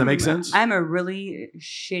 Does that make sense? I'm a really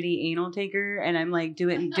shitty anal taker, and I'm like, do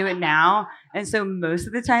it now. And so most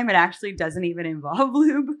of the time, it actually doesn't even involve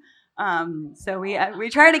lube. So we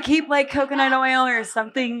try to keep like coconut oil or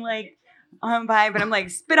something like on by, but I'm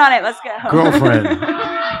like, spit on it, let's go. Girlfriend.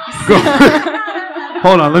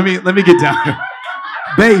 Hold on, let me get down here.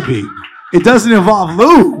 Baby, it doesn't involve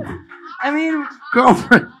lube. I mean,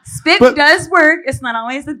 girlfriend, spit does work. It's not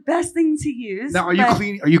always the best thing to use. Now, are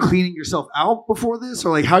you cleaning yourself out before this,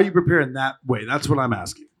 or like how are you preparing that way? That's what I'm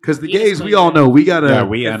asking. Because the gays, we all know we gotta.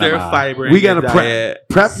 we gotta prep.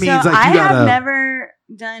 Prep means like you gotta. I have never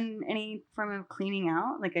done any form of cleaning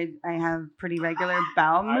out. Like I have pretty regular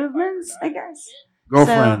bowel movements, I guess.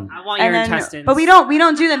 Girlfriend. I want your intestines. But we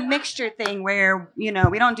don't do the mixture thing where, we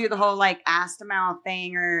don't do the whole like ass to mouth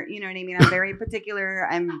thing, or you know what I mean? I'm very particular.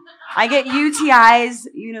 I get UTIs,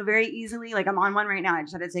 very easily. Like I'm on one right now. I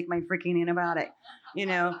just had to take my freaking antibiotic.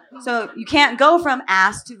 So you can't go from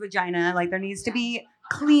ass to vagina. Like there needs to be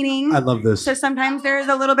cleaning. I love this. So sometimes there's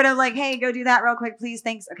a little bit of like, hey, go do that real quick, please.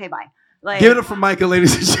 Thanks. Okay, bye. Like, give it up for Micah,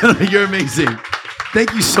 ladies and gentlemen. You're amazing.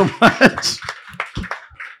 Thank you so much.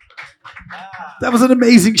 That was an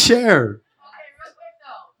amazing share.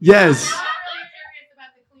 Yes.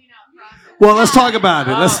 Well, let's talk about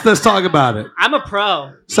it. Let's talk about it. I'm a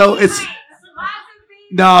pro. So it's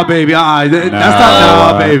no, baby. That's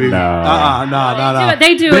not baby. No.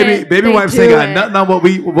 They do it. Baby wipes ain't got nothing on what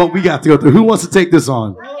we got to go through. Who wants to take this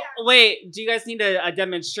on? Wait, do you guys need a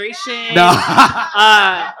demonstration? No.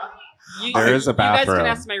 There is a bathroom. You guys can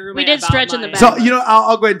ask my roommate. We did stretch in the So bathroom.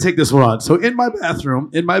 I'll go ahead and take this one on. So in my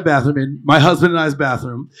bathroom, in my husband and I's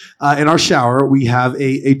bathroom, in our shower, we have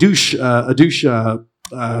a douche. What's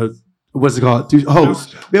it called?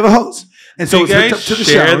 Hose. We have a hose, and so you it's hooked up to the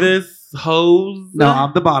share shower. This hose? No,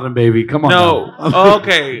 I'm the bottom, baby. Come on. No. now. Oh,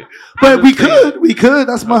 okay. But we could.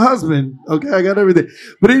 That's my husband. Okay, I got everything.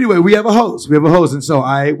 But anyway, we have a hose. And so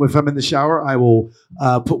if I'm in the shower, I will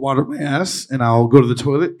put water in my ass, and I'll go to the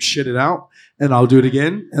toilet, shit it out, and I'll do it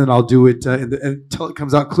again, and then I'll do it until it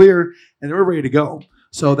comes out clear, and then we're ready to go.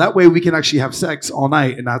 So that way we can actually have sex all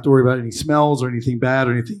night and not have to worry about any smells or anything bad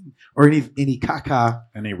or anything or any caca,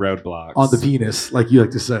 any roadblocks on the penis, like you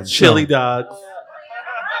like to say. Chili dogs.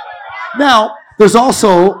 Now, there's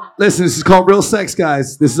also, listen, this is called real sex,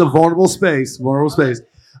 guys. This is a vulnerable space.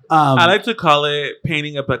 I like to call it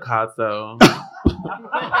painting a Picasso.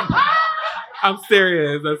 I'm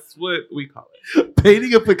serious. That's what we call it.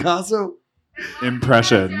 Painting a Picasso?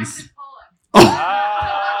 Impressions.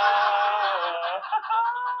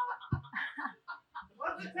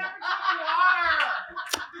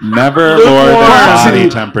 Never more than body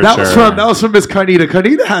temperature. That was from Miss Carnita.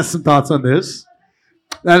 Carnita has some thoughts on this.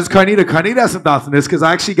 That is Carnita. Carnita has some thoughts on this because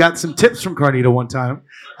I actually got some tips from Carnita one time.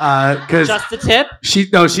 Just the tip? She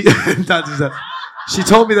not just that. She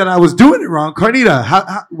told me that I was doing it wrong.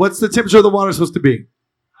 Carnita, what's the temperature of the water supposed to be?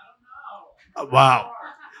 I don't know. Wow.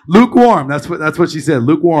 Lukewarm. That's what she said.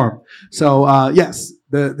 Lukewarm. So yes,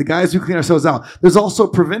 the guys who clean ourselves out. There's also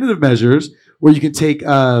preventative measures where you can take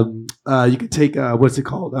what's it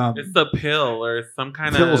called? It's a pill or some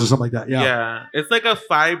kind pills of or something like that. Yeah. Yeah. It's like a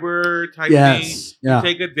fiber type Yes. thing. Yeah. You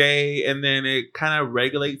take a day and then it kind of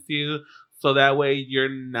regulates you so that way you're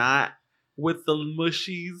not with the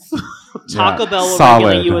mushies. Taco Bell will solid.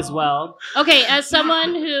 regulate you as well. Okay, as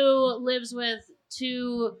someone who lives with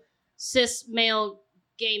 2 cis male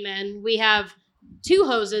gay men, we have 2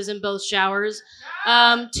 hoses in both showers, 2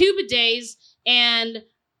 bidets, and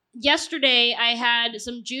yesterday I had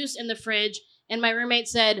some juice in the fridge, and my roommate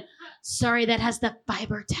said, "Sorry, that has the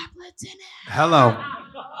fiber tablets in it." Hello.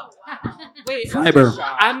 Wait, Fiber.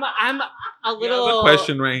 I'm a little. I have a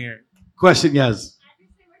question right here. Question, yes.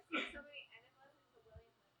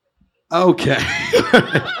 Okay.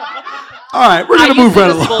 All right, we're I going to use move the right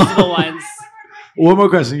along. disposable ones. One more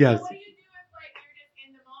question, yes.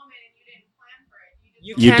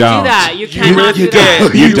 You You can't don't. do that. You You cannot do risk that.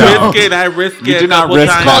 it. You You don't. risk it. I risk You it. do not couple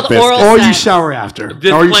risk times. that Called biscuit. oral Or you sex. shower after. Or you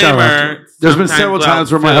shower Disclaimer, after. There's been several sometimes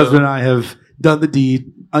times where my I'll husband fill. and I have done the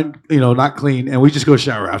deed, not clean, and we just go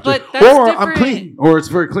shower after. But that's or I'm different. clean, or it's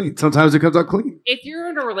very clean. Sometimes it comes out clean. If you're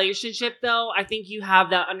in a relationship, though, I think you have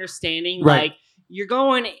that understanding. Right. Like you're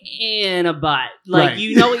going in a butt. Like Right.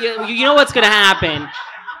 you know what's gonna happen.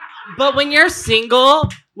 But when you're single,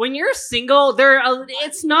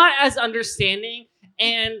 it's not as understanding.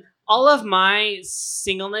 And all of my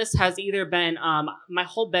singleness has either been my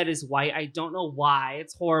whole bed is white. I don't know why.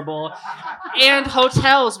 It's horrible. And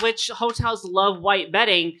hotels, which hotels love white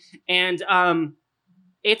bedding, and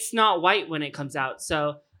it's not white when it comes out.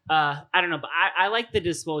 So I don't know, but I like the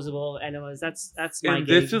disposable enemas. That's my And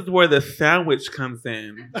gig. this is where the sandwich comes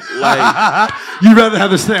in. Like, You'd rather have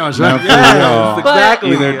the sandwich, No, right? for yes, real.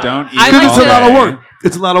 exactly. Either don't eat I Because like it's a to- lot of day. work.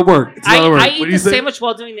 It's a lot of work. It's a lot of work. I What eat do you the say? sandwich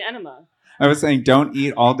while doing the enema. I was saying don't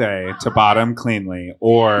eat all day to bottom cleanly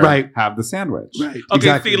or Right. have the sandwich. Right. okay,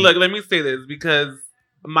 Exactly. see, look, let me say this because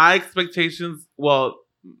my expectations, well,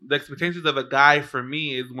 the expectations of a guy for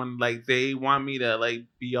me is when like they want me to like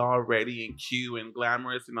be all ready and cute and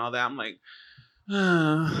glamorous and all that. I'm like,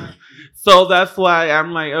 so that's why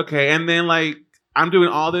I'm like, okay. And then like I'm doing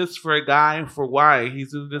all this for a guy for why?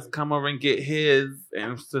 He's gonna just come over and get his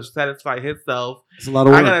and to satisfy himself. It's a lot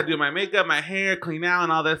of I work. gotta do my makeup, my hair, clean out,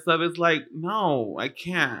 and all that stuff. It's like, no, I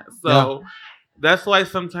can't. So that's why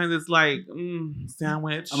sometimes it's like,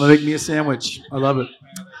 sandwich. I'm gonna make me a sandwich. I love it.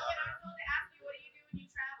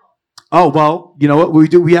 Oh well, you know what we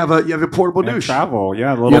do? We have you have a portable And douche. travel,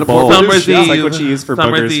 yeah, a You little got a bowl. portable Summer's douche. It's Yeah. like what you use for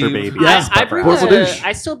Summer's boogers for Eve. babies. Yeah. I bring Portable douche.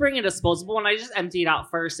 I still bring a disposable one. I just empty it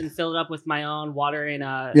out first and fill it up with my own water and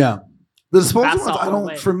Yeah. The disposable That's ones, I all don't.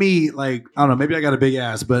 way. For me, like I don't know. Maybe I got a big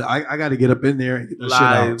ass, but I got to get up in there and get the shit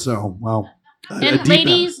out. Lies. So well. a And deep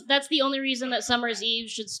ladies, that's the only reason that Summer's Eve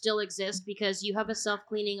should still exist because you have a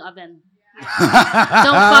self-cleaning oven. end.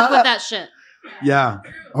 Don't fuck with that shit. Yeah.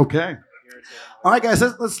 Okay. All right, guys.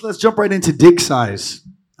 Let's jump right into dick size.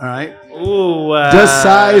 All right. Ooh, Does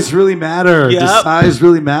size really matter? Does Yep. size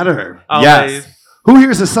really matter? always. Yes. Who here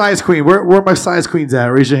is a size queen? Where are my size queens at?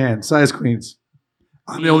 Raise your hand. Size queens.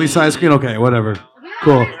 I'm the only size queen. Okay, whatever.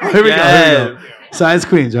 Cool. Oh, here we go. Here we go. Size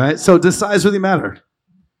queens. All right. So does size really matter?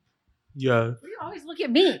 Yeah. You always look at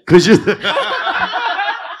me. Because you.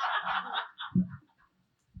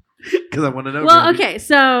 Because I want to know. Well, Brandy. okay,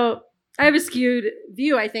 so I have a skewed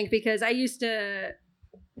view, I think, because I used to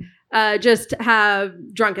just have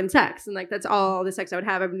drunken sex, and like that's all the sex I would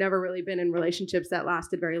have. I've never really been in relationships that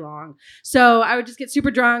lasted very long, so I would just get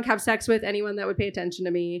super drunk, have sex with anyone that would pay attention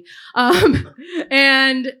to me,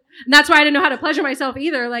 and that's why I didn't know how to pleasure myself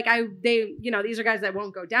either. Like these are guys that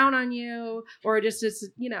won't go down on you, or just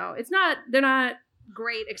they're not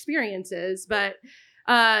great experiences, but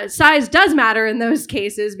size does matter in those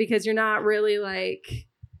cases because you're not really like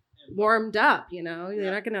warmed up, you're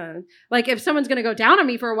not gonna like if someone's gonna go down on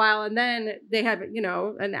me for a while and then they have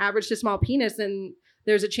an average to small penis, then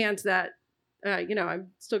there's a chance that I'm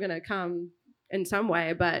still gonna come in some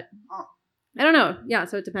way, but I don't know. Yeah,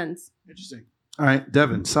 so it depends. Interesting. All right,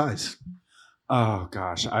 Devin, size. Oh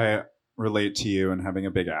gosh, I relate to you and having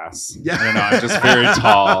a big ass. Yeah. I don't know. I'm just very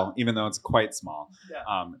tall, even though it's quite small.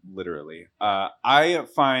 Literally. I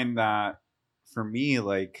find that for me,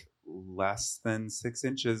 like less than 6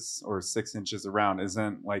 inches or 6 inches around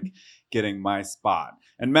isn't like getting my spot.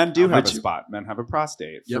 And men do I'll have bet a you. spot. Men have a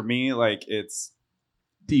prostate. Yep. For me, like it's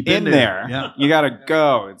Deep in there. Yeah. You gotta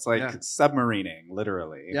go. It's like Yeah. submarining,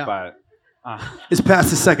 literally. Yeah. But It's past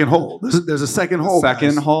the second hole. There's a second hole.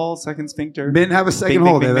 second guys. hole, second sphincter. Men have a second Bing,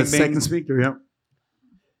 hole bing, there. bing, That's bing, second bing. sphincter. Yeah.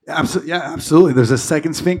 Absolutely. Yeah, absolutely. There's a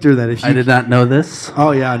second sphincter that if you. I did not know this.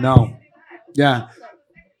 Oh yeah, no. Yeah.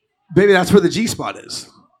 Baby, that's where the G spot is.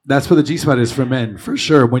 That's where the G spot is for men, for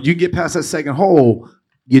sure. When you get past that second hole,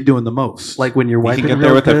 you're doing the most. Like when you're You wiping can get there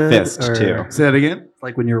real with a good, fist or- too. Say that again?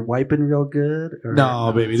 Like when you're wiping real good? Or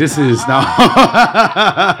No, baby. This is no.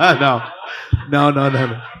 No.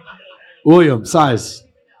 No. William, size.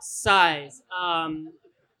 Size.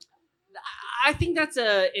 I think that's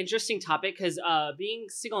a interesting topic because being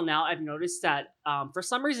single now, I've noticed that for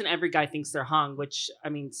some reason every guy thinks they're hung. Which I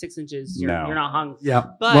mean, 6 inches, you're not hung. Yeah.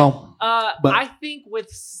 But, well, I think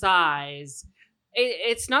with size,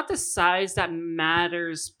 it's not the size that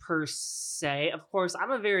matters per se. Of course,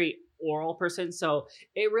 I'm a very oral person, so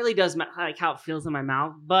it really does matter like how it feels in my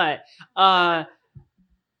mouth. But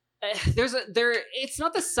it's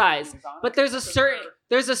not the size, but there's a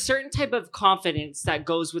certain type of confidence that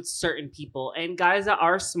goes with certain people, and guys that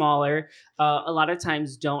are smaller a lot of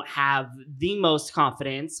times don't have the most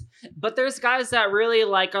confidence, but there's guys that really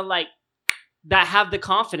are that have the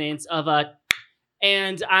confidence of a,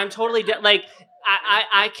 and I'm totally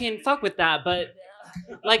I can fuck with that, but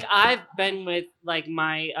I've been with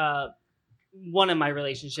my one of my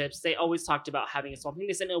relationships, they always talked about having a small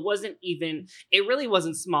penis, and it really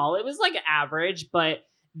wasn't small. It was average, but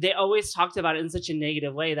they always talked about it in such a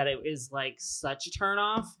negative way that it is such a turn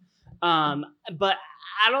off. But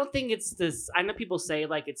I don't think it's this. I know people say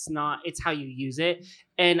it's not. It's how you use it,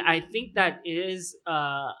 and I think that is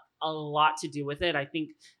a lot to do with it. I think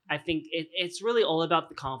it's really all about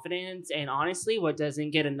the confidence, and honestly, what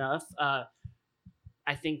doesn't get enough, I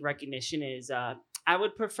think recognition is. I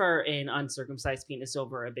would prefer an uncircumcised penis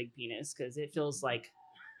over a big penis because it feels like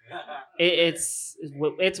it's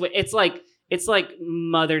like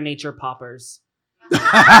Mother Nature poppers.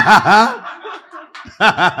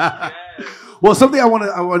 Well, something I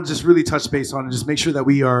want to just really touch base on and just make sure that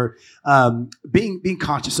we are being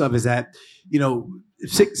conscious of is that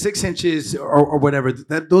 6 inches or whatever,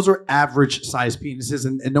 those are average size penises,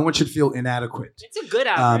 and no one should feel inadequate. It's a good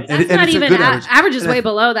average. That's not even average is way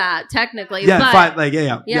below that technically. Yeah, but,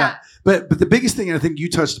 yeah. But the biggest thing, and I think you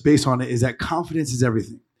touched base on it, is that confidence is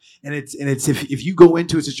everything. And it's if you go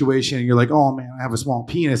into a situation and you're like, oh man, I have a small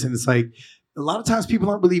penis, and it's a lot of times people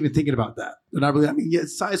aren't really even thinking about that. They're not really. I mean,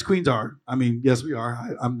 yes, size queens are. I mean, yes, we are.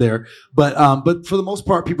 I'm there. But for the most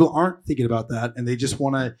part, people aren't thinking about that, and they just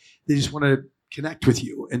want to connect with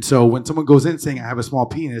you. And so when someone goes in saying I have a small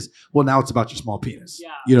penis, well, now it's about your small penis.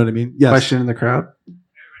 Yeah. You know what I mean? Yes. Question in the crowd. So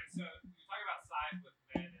you talk about size with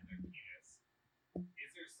men and their penis.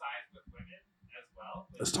 Is there size with women as well?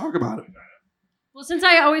 Let's talk about it. Well, since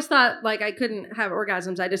I always thought I couldn't have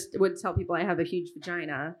orgasms, I just would tell people I have a huge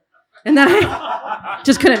vagina, and that I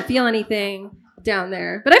just couldn't feel anything down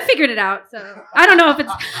there. But I figured it out, so I don't know if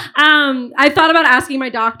it's. I thought about asking my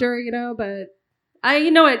doctor, but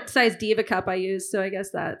I know what size Diva cup I use, so I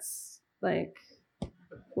guess that's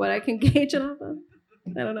what I can gauge it off of.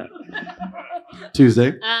 I don't know.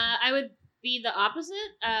 Tuesday. I would be the opposite.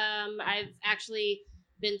 I've actually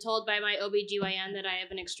been told by my OBGYN that I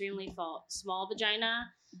have an extremely small vagina,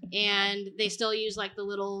 and they still use the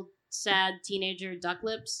little sad teenager duck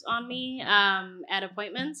lips on me at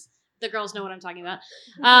appointments. The girls know what I'm talking about.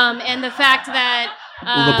 And the fact that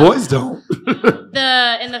well, the boys don't.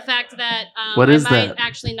 the fact that what is I might that?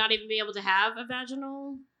 actually not even be able to have a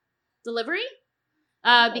vaginal delivery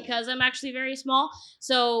because I'm actually very small.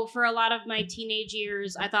 So for a lot of my teenage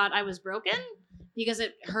years, I thought I was broken because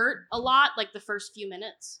it hurt a lot, the first few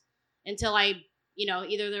minutes until I,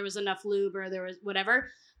 either there was enough lube or there was whatever.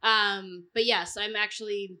 But yes, I'm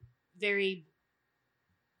actually very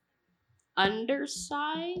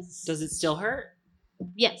undersized. Does it still hurt?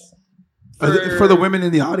 Yes. For the women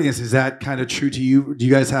in the audience, is that kind of true to you? Do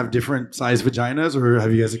you guys have different size vaginas, or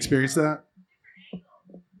have you guys experienced that?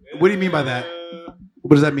 What do you mean by that?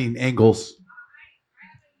 What does that mean? Angles?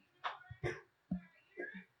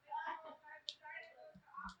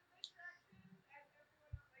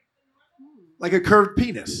 Like a curved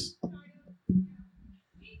penis.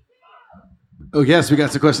 Oh yes, we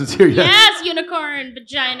got some questions here. Yes, Yes, unicorn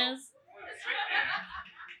vaginas.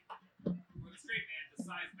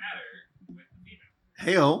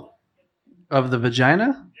 Hail. Of the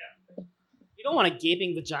vagina? You don't want a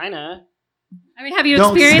gaping vagina. I mean, have you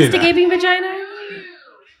Don't say experienced a that. gaping vagina?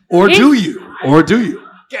 Or do you?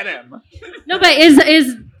 Get him. No, but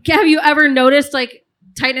is have you ever noticed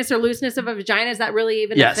tightness or looseness of a vagina? Is that really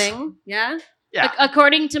even Yes. a thing? Yeah. Yeah.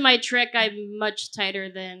 According to my trick, I'm much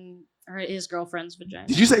tighter than his girlfriend's vagina.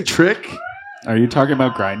 Did you say trick? Are you talking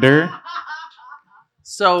about Grinder?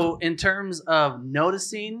 So in terms of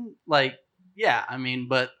noticing, yeah, I mean,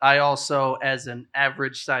 but I also, as an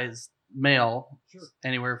average sized male,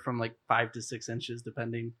 anywhere from 5 to 6 inches,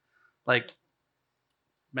 depending,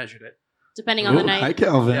 measured it. Depending on the Ooh, night. Hi,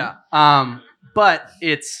 Calvin. Yeah. But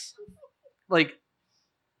it's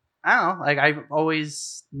I don't know, I've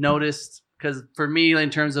always noticed, because for me, in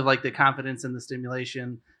terms of the confidence and the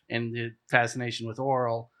stimulation and the fascination with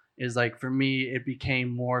oral is like for me it became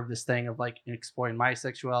more of this thing of like exploring my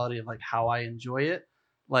sexuality of like how I enjoy it.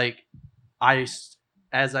 Like as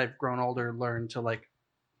I've grown older, learned to like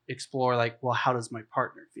explore like, well, how does my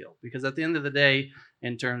partner feel? Because at the end of the day,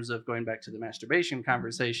 in terms of going back to the masturbation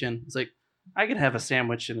conversation, it's like I can have a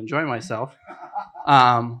sandwich and enjoy myself,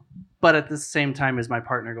 but at the same time, is my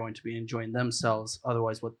partner going to be enjoying themselves?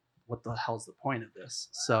 Otherwise, what the hell's the point of this?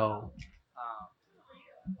 So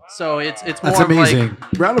it's more That's amazing.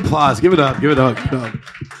 Like, round of applause. Give it up. Give it up. Give it up.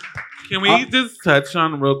 Can we just touch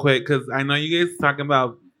on real quick, because I know you guys talking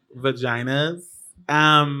about vaginas,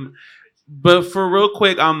 but for real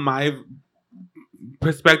quick, on my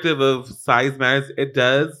perspective of size matters, it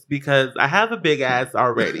does, because I have a big ass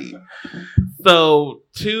already. So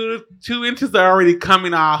 2 inches are already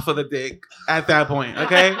coming off of the dick at that point,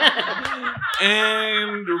 okay?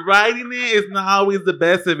 And riding it is not always the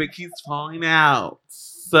best if it keeps falling out.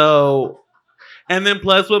 So, and then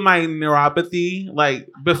plus with my neuropathy, like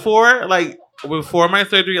before my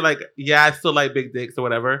surgery, like, yeah, I still like big dicks or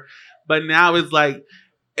whatever. But now it's like,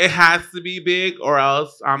 it has to be big or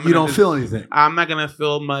else You don't feel anything. I'm not going to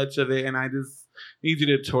feel much of it. And I just need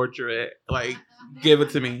you to torture it. Like, give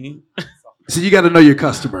it to me. So you got to know your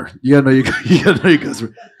customer. You got to know your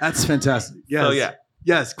customer. That's fantastic. Yes. So, yeah.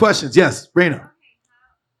 Yes. Questions? Yes. Raina.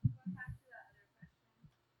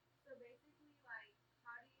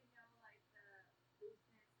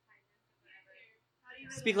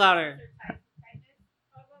 Speak louder.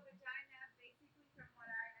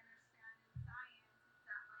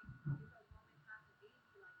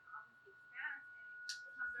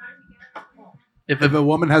 If a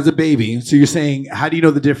woman has a baby, so you're saying, how do you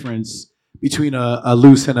know the difference between a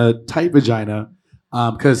loose and a tight vagina?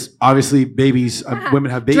 Because obviously babies,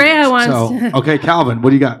 women have babies. Drea wants So, okay, Calvin, what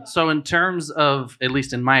do you got? So in terms of, at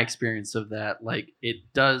least in my experience of that, like it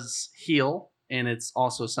does heal, and it's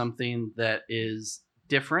also something that is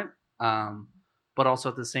different. But also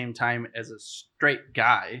at the same time, as a straight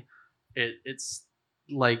guy, it's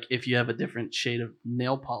like if you have a different shade of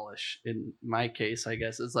nail polish, in my case, I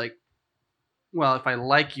guess, it's like, well, if I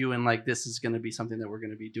like you and like this is going to be something that we're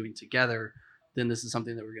going to be doing together, then this is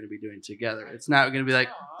something that we're going to be doing together. It's not going to be like,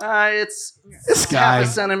 it's This guy. half a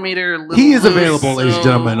centimeter. Little He is loose, available, ladies and so-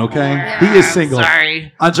 gentlemen, okay? He is single.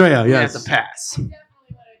 Sorry. Andrea, You yes. have to pass.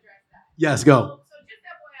 Yes, go.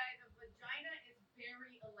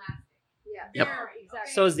 Yep.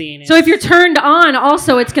 So is the anus. So if you're turned on,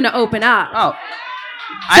 also it's going to open up. Oh.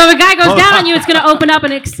 So if a guy goes down on you, it's going to open up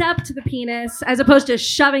and accept the penis as opposed to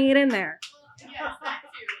shoving it in there.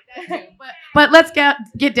 But let's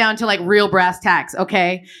get down to like real brass tacks,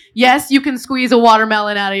 okay? Yes, you can squeeze a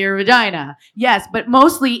watermelon out of your vagina. Yes, but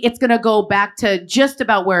mostly it's going to go back to just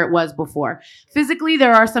about where it was before. Physically,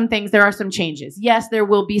 there are some changes. Yes, there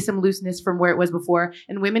will be some looseness from where it was before,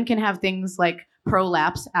 and women can have things like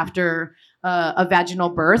prolapse after a vaginal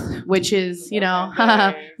birth, which is,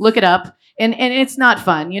 look it up. And it's not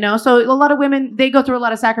fun, So a lot of women, they go through a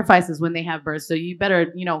lot of sacrifices when they have birth. So you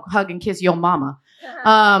better, hug and kiss your mama.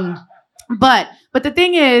 But the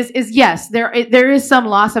thing is yes, there is some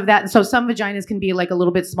loss of that. So some vaginas can be like a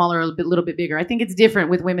little bit smaller, a little bit bigger. I think it's different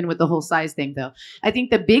with women with the whole size thing, though. I think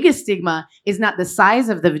the biggest stigma is not the size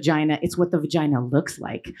of the vagina; it's what the vagina looks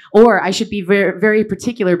like. Or I should be very, very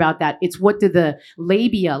particular about that. It's what do the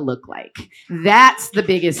labia look like? That's the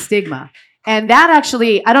biggest stigma. And that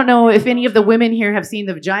actually, I don't know if any of the women here have seen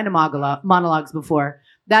the vagina monologues before.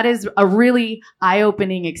 That is a really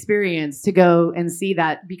eye-opening experience to go and see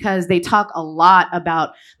that, because they talk a lot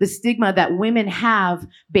about the stigma that women have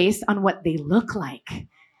based on what they look like.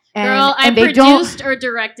 Girl, I they produced or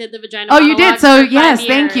directed the vagina. Oh, you did? monologues So for 5 yes,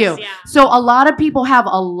 thank years. you. Yeah. So a lot of people have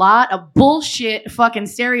a lot of bullshit fucking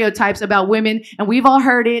stereotypes about women, and we've all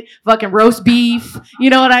heard it. Fucking roast beef, you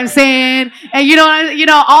know what I'm saying? And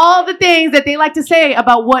all the things that they like to say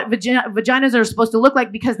about what vaginas are supposed to look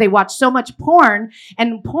like, because they watch so much porn.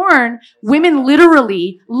 And porn, women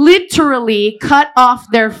literally cut off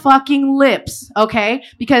their fucking lips, okay?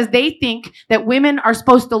 Because they think that women are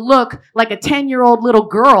supposed to look like a 10-year-old little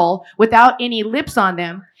girl without any lips on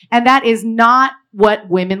them. And that is not what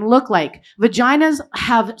women look like. Vaginas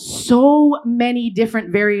have so many different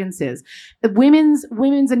variances. Women's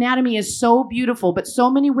anatomy is so beautiful, but so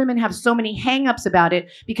many women have so many hang-ups about it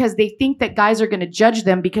because they think that guys are going to judge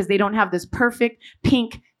them because they don't have this perfect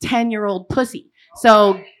pink 10-year-old pussy.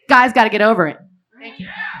 So guys got to get over it.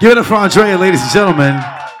 Give it up for Andrea, ladies and gentlemen.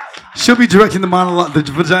 She'll be directing the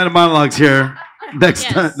vagina monologues here next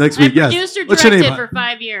week. I produced or What's your directed name? for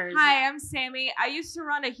 5 years. Hi, I'm Sammy. I used to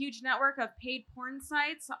run a huge network of paid porn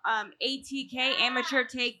sites, ATK, Amateur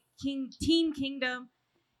Teen Kingdom,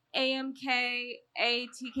 AMK,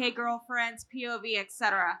 ATK girlfriends, POV,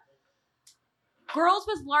 etc. Girls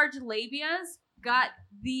with large labias got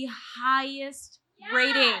the highest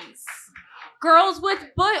ratings. Girls with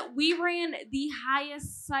we ran the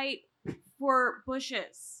highest site for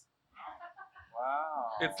bushes. Wow.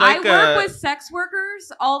 It's I like work with sex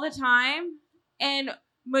workers all the time, and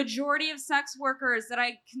majority of sex workers that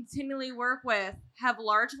I continually work with have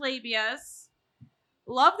large labias,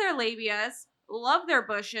 love their labias, love their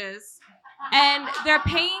bushes, and their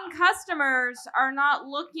paying customers are not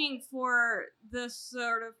looking for the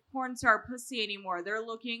sort of porn star pussy anymore. They're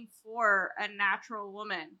looking for a natural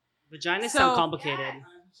woman. Vaginas sound complicated.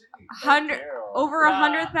 Over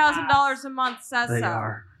 $100,000 a month says They so.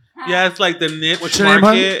 are. Yeah, it's like the niche What's your name,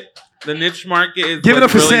 hon? market. The niche market is. Give it up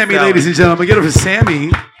what's for really Sammy, selling. ladies and gentlemen. Give it up for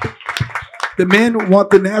Sammy. The men want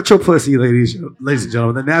the natural pussy, ladies and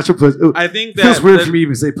gentlemen. The natural pussy. Ooh, I think feels that weird for me to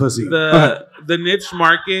even say pussy. Go ahead. The niche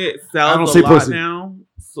market I sells don't a say lot pussy. now.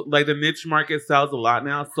 So, like the niche market sells a lot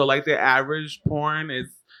now. So like the average porn is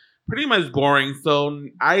pretty much boring. So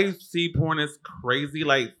I see porn as crazy,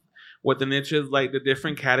 like what the niche is, like the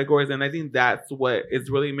different categories, and I think that's what is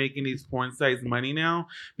really making these porn sites money now,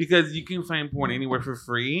 because you can find porn anywhere for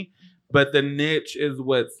free, but the niche is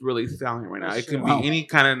what's really selling right now. It can Wow. be any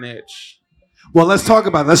kind of niche. Well, let's talk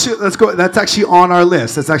about it. Let's go. That's actually on our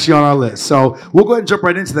list. So we'll go ahead and jump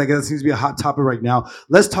right into that because that seems to be a hot topic right now.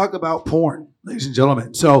 Let's talk about porn, ladies and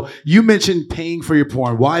gentlemen. So you mentioned paying for your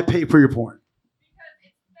porn. Why pay for your porn?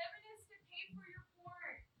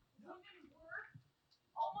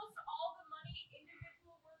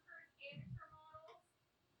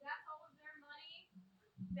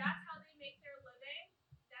 That's how they make their living.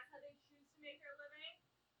 That's how they choose to make their living.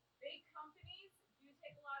 Big companies do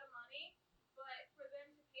take a lot of money, but for them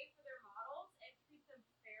to pay for their models and treat them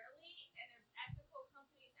fairly, and there's ethical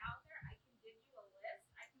companies out there, I can give you a list.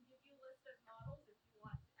 I can give you a list of models if you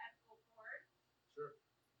want ethical porn. Sure.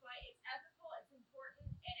 But it's ethical, it's important,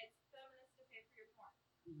 and it's feminist to pay for your porn.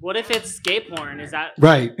 What if it's gay porn? Is that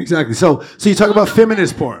Right, exactly. So you talk about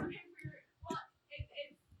feminist porn.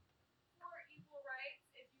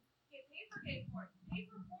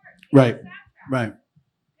 Right, right.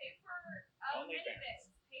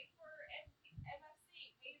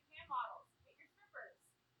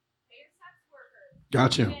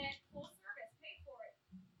 Gotcha.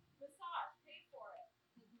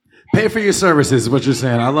 Pay for your services is what you're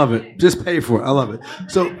saying. I love it. Just pay for it. I love it.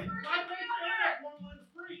 So,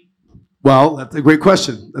 well, that's a great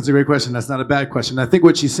question. That's a great question. That's not a bad question. I think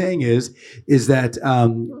what she's saying is that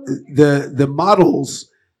the models.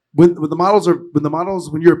 When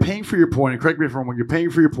you're paying for your porn, and correct me if I'm wrong, when you're paying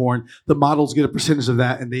for your porn, the models get a percentage of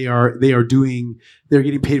that, and they're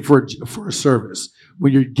getting paid for a service.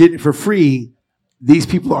 When you're getting it for free, these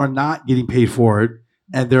people are not getting paid for it,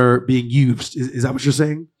 and they're being used. Is that what you're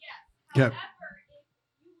saying? Yeah. Okay.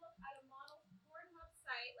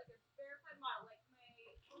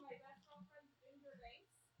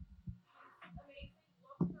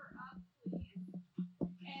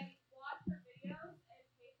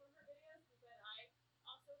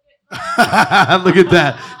 Look at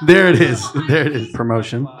that. There it is. There it is.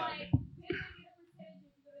 Promotion.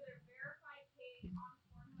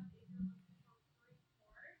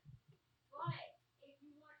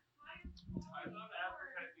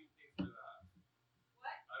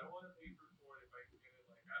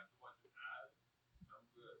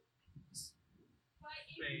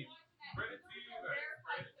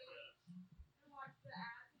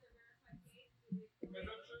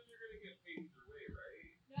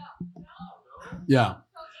 Yeah.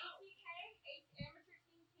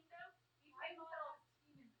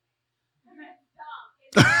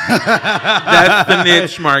 That's the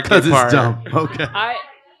niche market Because it's part. dumb. Okay.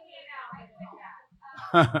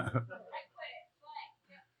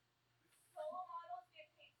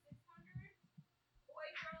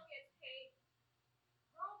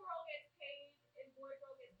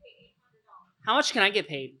 How much can I get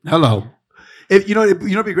paid? Hello. If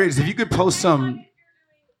it'd be great is if you could post some.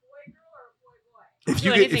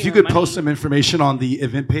 If you could post some information on the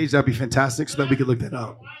event page, that'd be fantastic, so that we could look that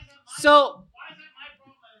up. So,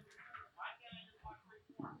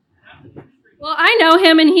 Well, I know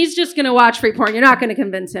him, and he's just gonna watch free porn. You're not gonna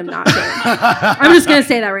convince him not to. I'm just gonna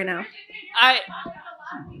say that right now. I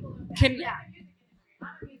can.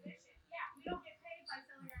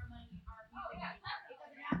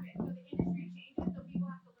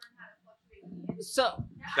 So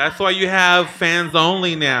That's why you have fans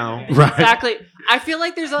only now. Right. Exactly. I feel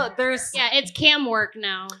like there's Yeah, it's cam work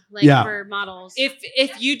now, like Yeah. for models.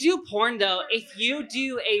 if you do porn though, if you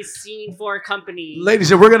do a scene for a company,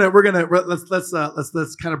 Ladies, we're gonna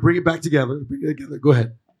let's kind of bring it back together. Bring it together. Go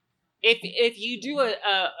ahead. if you do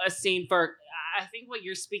a scene for, I think what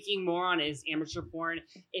you're speaking more on is amateur porn.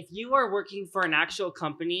 If you are working for an actual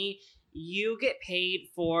company, you get paid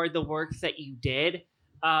for the work that you did.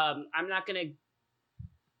 I'm not gonna.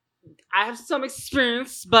 I have some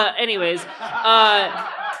experience, but anyways,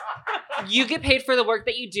 you get paid for the work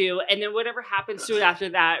that you do, and then whatever happens to it after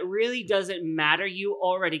that really doesn't matter. You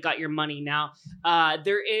already got your money. Now,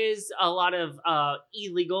 there is a lot of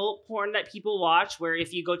illegal porn that people watch, where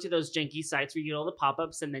if you go to those janky sites where you get all the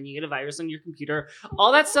pop-ups and then you get a virus on your computer,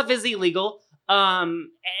 all that stuff is illegal. And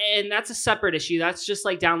that's a separate issue. That's just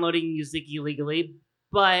like downloading music illegally.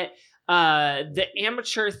 But the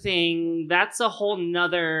amateur thing, that's a whole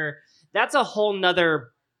nother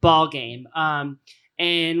ball game.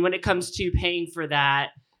 And when it comes to paying for that,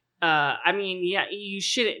 I mean, yeah, you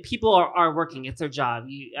should. People are working; it's their job.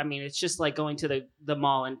 I mean, it's just like going to the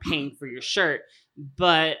mall and paying for your shirt.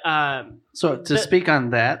 But So to speak on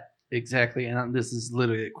that exactly, and this is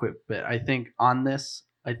literally a quick bit. I think on this,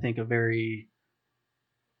 I think a very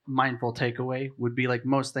mindful takeaway would be like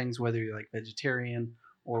most things, whether you're like vegetarian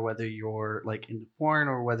or whether you're like into porn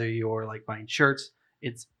or whether you're like buying shirts,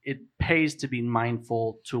 it pays to be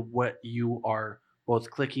mindful to what you are both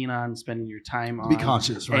clicking on, spending your time on. Be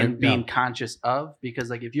conscious, right? And being conscious of, because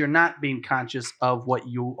like if you're not being conscious of what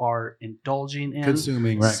you are indulging in,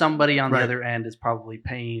 Consuming, right. somebody on Right. the other end is probably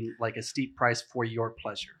paying like a steep price for your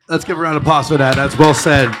pleasure. Let's give a round of applause for that. That's well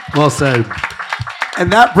said. Well said.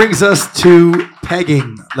 And that brings us to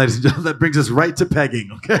pegging, ladies and gentlemen. That brings us right to pegging.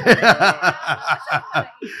 Okay. Can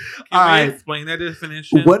All I right. explain that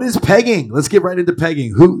definition? What is pegging? Let's get right into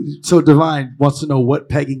pegging. So Divine wants to know what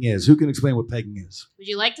pegging is. Who can explain what pegging is? Would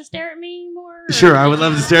you like to stare at me more? or- Sure, I would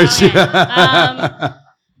love to stare at you. Okay.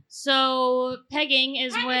 So pegging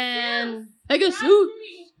is when Pegasus.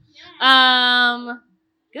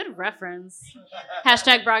 Good reference.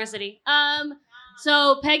 Hashtag Braga City.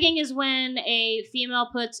 So pegging is when a female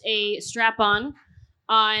puts a strap on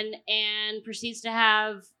and proceeds to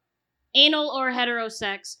have anal or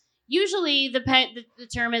heterosex. Usually the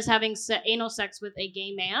term is having anal sex with a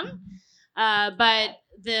gay man, but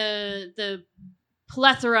the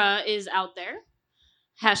plethora is out there.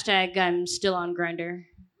 Hashtag I'm still on Grindr.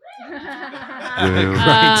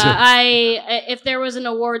 If there was an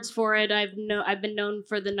awards for it, I've been known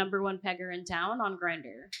for the #1 pegger in town on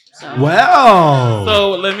Grindr. So. Wow.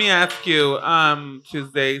 So let me ask you,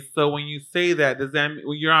 Tuesday. So when you say that, does that mean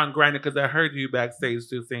you're on Grindr? Because I heard you backstage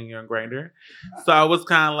too saying you're on Grindr. So I was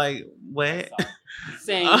kind of like, what?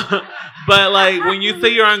 Same. But like when you say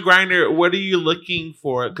you're on Grindr, what are you looking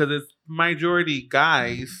for? Because it's majority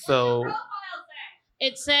guys. So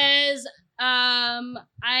It says,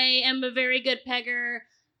 I am a very good pegger.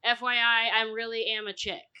 FYI, I really am a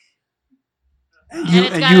chick. And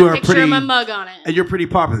it's got a picture of my mug on it. And you're pretty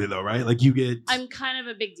popular though, right? Like you get. I'm kind of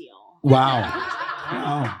a big deal. Wow.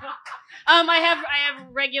 Wow. I have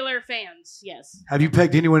regular fans. Yes. Have you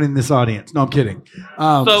pegged anyone in this audience? No, I'm kidding.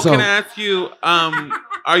 so can I ask you,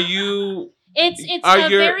 are you? It's Are a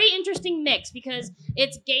your- very interesting mix because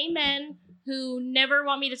it's gay men who never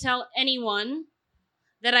want me to tell anyone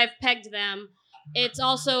that I've pegged them. It's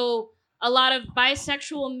also a lot of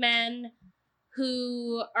bisexual men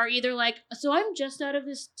who are either like, so I'm just out of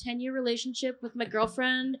this 10-year relationship with my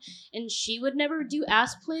girlfriend and she would never do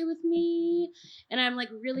ass play with me and I'm like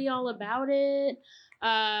really all about it.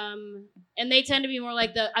 And they tend to be more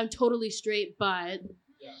like I'm totally straight, but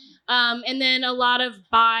and then a lot of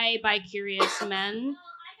bi-curious men.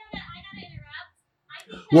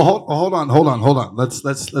 Well, hold on.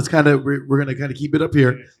 Let's kind of we're gonna kind of keep it up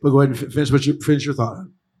here. But go ahead and finish your thought.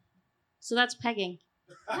 So that's pegging.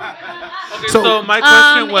 Okay, so my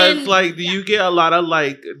question was and- like, do you get a lot of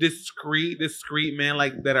like discreet men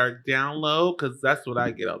like that are down low? Because that's what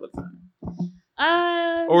I get all the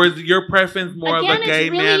time. Or is your preference more Again, of a gay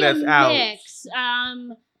it's really man that's a out? mix.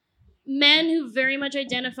 Men who very much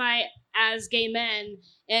identify as gay men,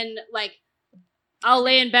 and like, I'll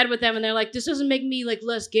lay in bed with them, and they're like, "This doesn't make me like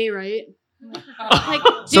less gay, right?" Like,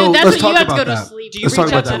 dude, So that's let's what you talk have to go about to that. sleep. Do you Let's reach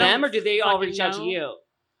talk out about to that. them, or do they all Fucking reach out to know. you?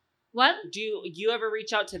 What? Do you ever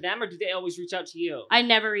reach out to them, or do they always reach out to you? I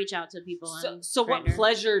never reach out to people. So what Grindr.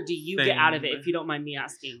 pleasure do you get Same. out of it, if you don't mind me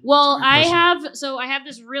asking? Well, I have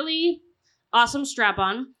this really awesome strap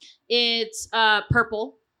on. It's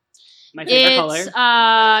purple. My favorite It's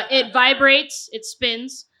color. it vibrates, it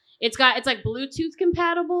spins. It's like Bluetooth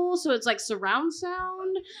compatible, so it's like surround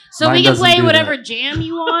sound. So Mine we can doesn't play do whatever that. jam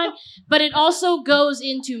you want, but it also goes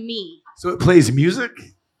into me. So it plays music?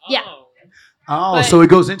 Yeah. Oh, But- so it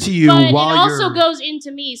goes into you But while it also you're... goes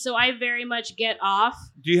into me, so I very much get off.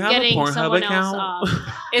 Do you have a getting Pornhub someone account? else off.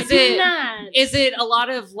 Is I do it not. is it a lot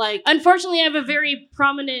of like Unfortunately, I have a very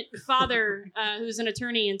prominent father who's an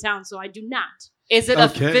attorney in town, so I do not. is it Okay. a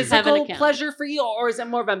Have an physical account. pleasure for you, or is it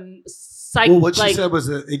more of a psych? Well, what she like, said was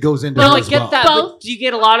that it goes into well, her like as get well. that. But Both. do you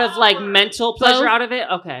get a lot of like mental pleasure Both. out of it?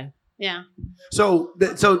 Okay. Yeah. So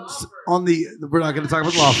on the... We're not going to talk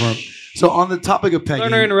about the law firm. So on the topic of pegging,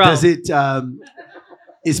 Learner in a row. does it...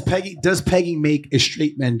 does pegging make a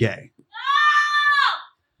straight man gay?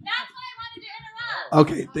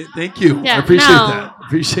 Okay, thank you. I Yeah, appreciate no. that.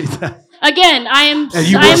 Appreciate that. Again, I am. And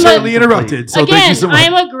you I were am certainly interrupted, so again, thank you so much. I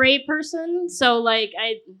am a great person, so like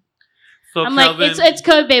So I'm Calvin, like it's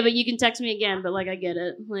code, babe, but you can text me again. But like I get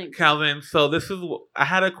it. Like Calvin, so I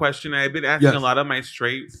had a question. I've been asking Yes. a lot of my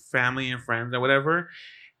straight family and friends or whatever.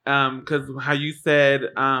 Because how you said,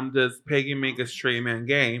 does pegging make a straight man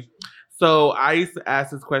gay? So I used to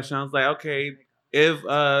ask this question. I was like, okay, if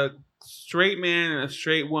a straight man and a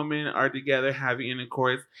straight woman are together having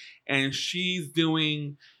intercourse and she's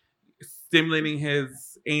stimulating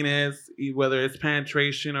his anus, whether it's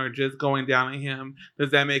penetration or just going down on him,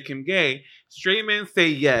 does that make him gay? Straight men say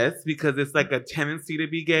yes because it's like a tendency to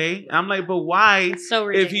be gay. I'm like, but why? so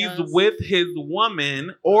If ridiculous. he's with his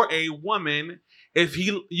woman or a woman,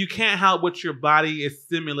 you can't help what your body is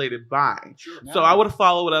stimulated by. So I would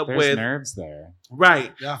follow it up There's with nerves there.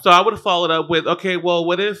 right. Yeah. So I would have followed up with, okay, well,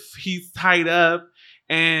 what if he's tied up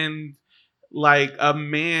and like a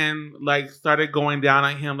man like started going down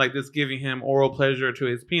on him, like just giving him oral pleasure to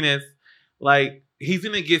his penis, like he's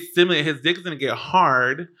gonna get stimulated, his dick is gonna get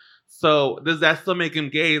hard. So does that still make him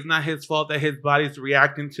gay? It's not his fault that his body's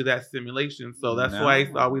reacting to that stimulation. So that's why I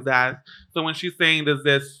used to always ask. So when she's saying, does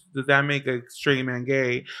that make a straight man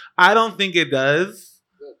gay? I don't think it does.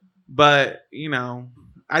 But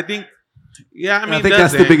I think I mean, I think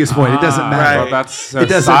that's the biggest point. It doesn't matter. Well, that's It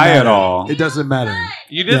doesn't societal. matter. It doesn't matter.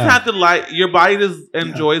 You just Yeah. have to your body just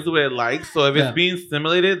enjoys what it likes. So if Yeah. it's being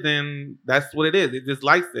stimulated, then that's what it is. It just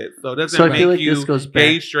likes it. So it doesn't So I make feel like you this goes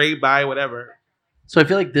gay, back. straight, bi, whatever. So I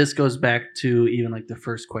feel like this goes back to even like the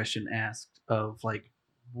first question asked of like,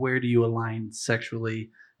 where do you align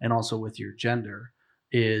sexually and also with your gender?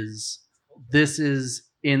 This is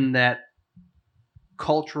in that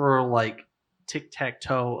cultural like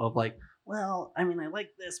tic-tac-toe of like, well, I mean, I like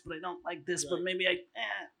this, but I don't like this, but maybe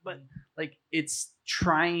but like it's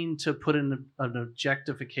trying to put an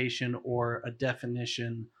objectification or a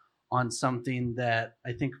definition on something that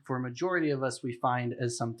I think for a majority of us, we find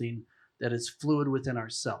as something that is fluid within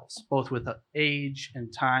ourselves, both with age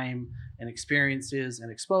and time and experiences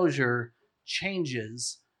and exposure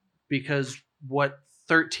changes, because what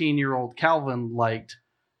 13-year-old Calvin liked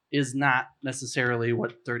is not necessarily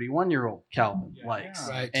what 31-year-old Calvin likes.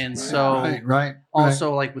 Right. And so Right.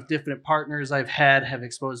 also like with different partners I've had have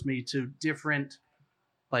exposed me to different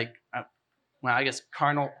like I guess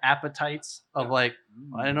carnal appetites of like,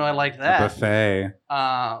 I didn't know I like that. Buffet.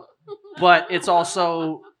 But it's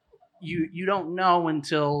also you don't know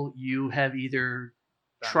until you have either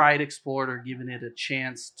tried, explored, or given it a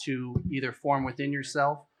chance to either form within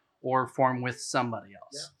yourself or form with somebody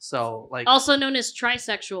else. So like also known as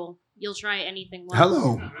trisexual. You'll try anything once.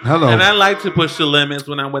 Hello. And I like to push the limits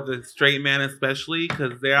when I'm with a straight man, especially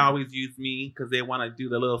because they always use me because they want to do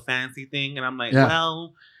the little fancy thing, and I'm like, Yeah.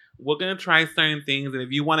 well, we're gonna try certain things, and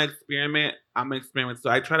if you want to experiment, I'm gonna experiment.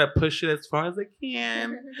 So I try to push it as far as I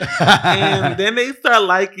can, and then they start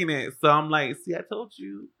liking it. So I'm like, see, I told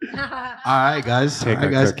you. All right, guys. Take All right,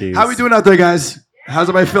 our guys. cookies. How we doing out there, guys? How's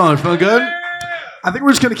everybody feeling? Feeling good? I think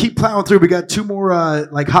we're just gonna keep plowing through. We got two more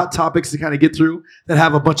like hot topics to kind of get through that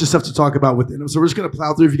have a bunch of stuff to talk about within them. So we're just gonna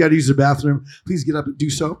plow through. If you got to use the bathroom, please get up and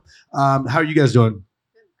do so. How are you guys doing?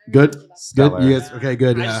 Good. Stellar. Good. You guys? Okay.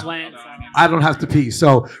 Good. I just went. I don't have to pee.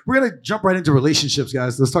 So we're gonna jump right into relationships,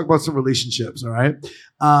 guys. Let's talk about some relationships. All right.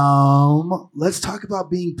 Let's talk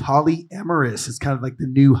about being polyamorous. It's kind of like the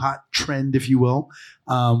new hot trend, if you will.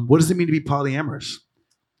 What does it mean to be polyamorous?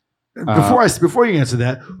 Before you answer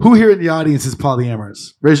that, who here in the audience is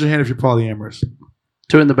polyamorous? Raise your hand if you're polyamorous.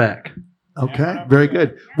 two in the back. Okay, very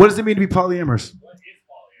good. What does it mean to be polyamorous?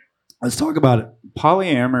 Let's talk about it.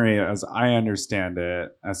 Polyamory, as I understand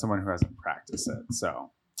it, as someone who hasn't practiced it, so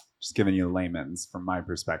just giving you layman's from my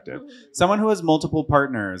perspective. Someone who has multiple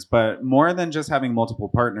partners, but more than just having multiple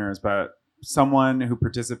partners, but someone who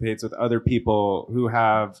participates with other people who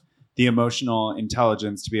have the emotional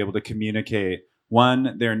intelligence to be able to communicate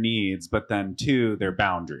one, their needs, but then two, their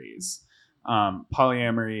boundaries.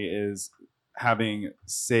 Polyamory is having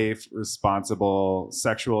safe, responsible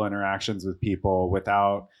sexual interactions with people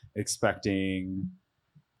without expecting,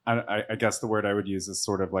 I guess the word I would use is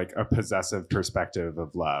sort of like a possessive perspective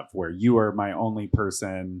of love, where you are my only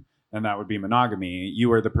person, and that would be monogamy.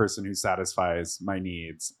 You are the person who satisfies my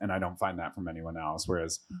needs, and I don't find that from anyone else.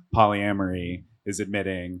 Whereas polyamory is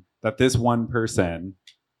admitting that this one person,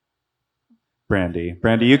 Brandy,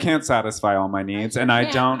 you can't satisfy all my needs, and I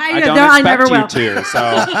don't expect you to. So,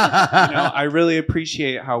 I really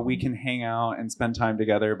appreciate how we can hang out and spend time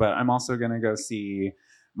together, but I'm also going to go see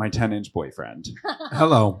my 10-inch boyfriend.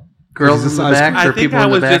 Hello. Girls in the back, I or think people I in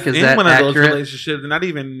the was back, just is in that one of those accurate? relationships and not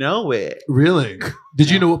even know it. Really? Did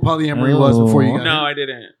you know what polyamory was before you got No, in? I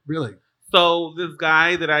didn't. Really? So this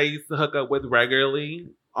guy that I used to hook up with regularly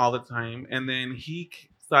all the time, and then he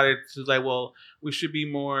started to like, well, we should be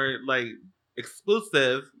more like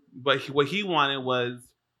exclusive, but what he wanted was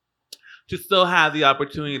to still have the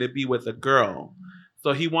opportunity to be with a girl.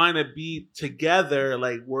 So he wanted to be together,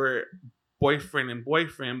 like we're boyfriend and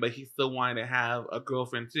boyfriend, but he still wanted to have a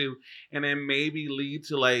girlfriend too, and then maybe lead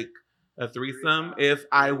to like a threesome if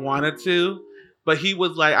I wanted to. But he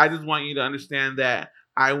was like, I just want you to understand that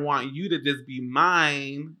I want you to just be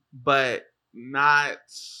mine, but not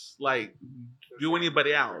like do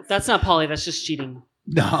anybody else. That's not poly. That's just cheating.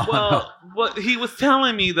 No. Well, what he was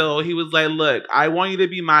telling me though, he was like, look, I want you to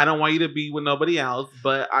be mine. I don't want you to be with nobody else,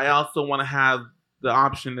 but I also want to have the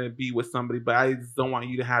option to be with somebody, but I just don't want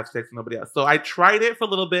you to have sex with nobody else. So I tried it for a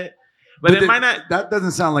little bit, but it might not. That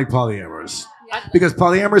doesn't sound like polyamorous. Because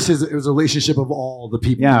polyamorous is a relationship of all the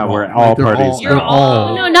people. Yeah, involved, where all right? They're parties- they're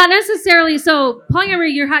all. No, not necessarily. So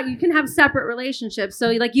polyamory, you can have separate relationships.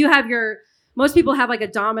 So like you have most people have like a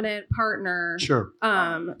dominant partner. Sure.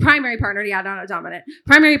 Primary partner, yeah, not a dominant.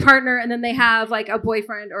 Primary partner, and then they have like a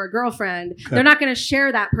boyfriend or a girlfriend. Okay. They're not going to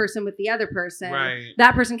share that person with the other person. Right.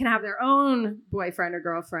 That person can have their own boyfriend or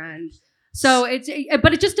girlfriend. So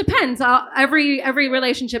but it just depends. Every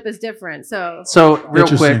relationship is different. So Real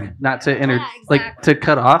quick, Interesting. not to Yeah, like to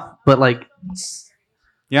cut off, but like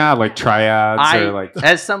Yeah, like triads or like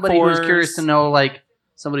as somebody who's fours. curious to know, like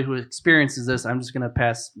somebody who experiences this, I'm just gonna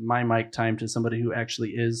pass my mic time to somebody who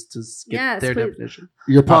actually is to get Yes, their please. definition.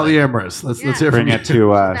 You're polyamorous. Let's hear from Bring you. it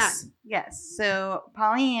to us. Yes. So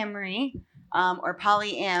polyamory, or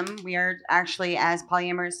polyam, we are actually as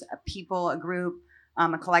polyamorous people, a group,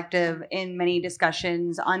 a collective in many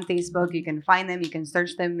discussions on Facebook. You can find them, you can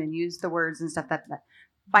search them and use the words and stuff that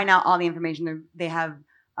find out all the information they have.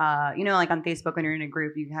 Like on Facebook when you're in a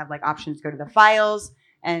group, you have like options to go to the files,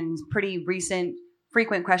 and pretty recent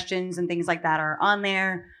frequent questions and things like that are on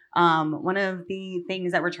there. One of the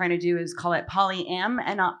things that we're trying to do is call it polyam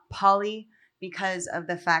and not poly, because of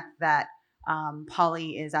the fact that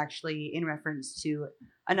poly is actually in reference to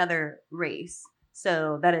another race.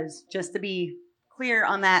 So that is just to be clear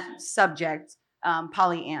on that subject,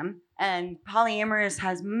 polyam. And polyamorous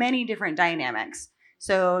has many different dynamics.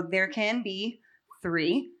 So there can be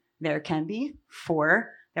 3, there can be 4,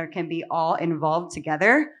 there can be all involved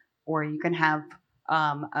together, or you can have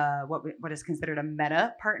what is considered a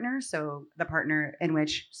meta partner. So the partner in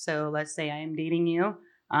which, so let's say I am dating you,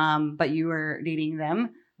 but you are dating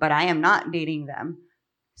them, but I am not dating them.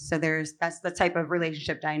 So that's the type of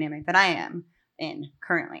relationship dynamic that I am in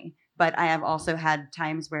currently. But I have also had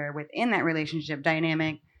times where within that relationship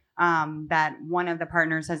dynamic, that one of the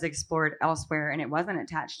partners has explored elsewhere and it wasn't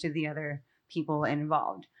attached to the other people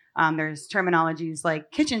involved. There's terminologies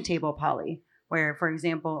like kitchen table poly, where, for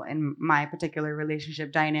example, in my particular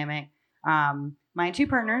relationship dynamic, my 2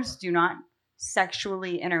 partners do not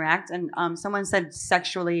sexually interact. And someone said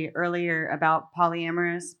sexually earlier about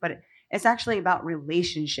polyamorous, but it's actually about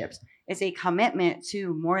relationships. It's a commitment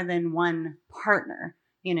to more than one partner,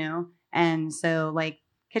 And so like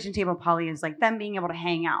kitchen table poly is like them being able to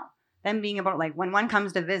hang out. Them being able to, like, when one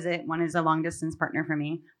comes to visit, one is a long distance partner for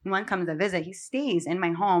me. When one comes to visit, he stays in my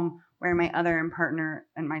home where my other partner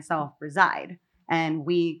and myself reside. And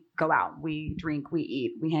we go out, we drink, we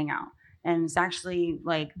eat, we hang out. And it's actually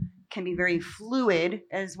like can be very fluid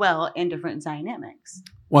as well in different dynamics.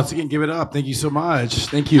 Once again, give it up. Thank you so much.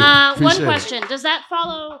 Thank you. One Appreciate it. question: does that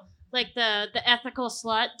follow like the ethical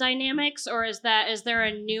slut dynamics, or is there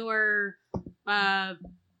a newer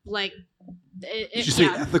like? Did you say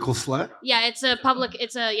ethical slut? Yeah, it's a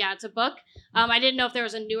book. I didn't know if there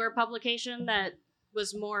was a newer publication that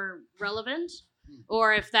was more relevant,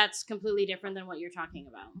 or if that's completely different than what you're talking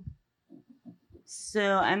about.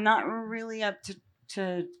 So I'm not really up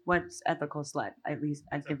to what's ethical slut. At least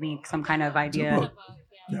give me some kind of idea.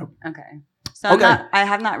 Yep. Okay. So I'm Okay. I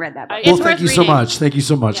have not read that book. Well, thank you so much. Thank you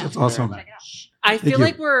so much. That's awesome. I Thank feel you.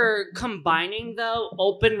 like we're combining though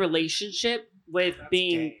open relationship with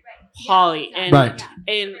being poly, and Right.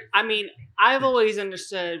 and I mean I've always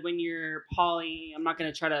understood when you're poly. I'm not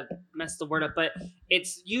gonna try to mess the word up, but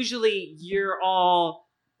it's usually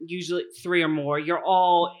usually three or more. You're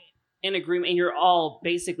all in agreement, and you're all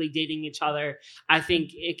basically dating each other. I think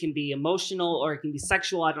it can be emotional or it can be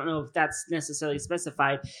sexual. I don't know if that's necessarily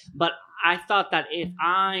specified, but I thought that if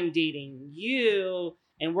I'm dating you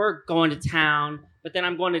and we're going to town, but then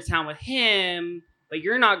I'm going to town with him, but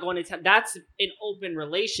you're not going to town, that's an open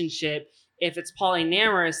relationship. If it's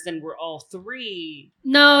polyamorous, then we're all three.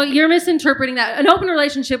 No, you're misinterpreting that. An open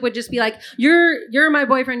relationship would just be like, you're my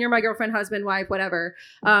boyfriend, you're my girlfriend, husband, wife, whatever.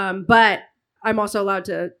 But I'm also allowed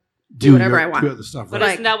to do whatever I want. Do other stuff, But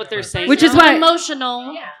right? isn't that what they're saying? Which is now? why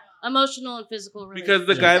emotional and physical Because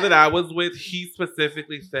the guy that I was with, he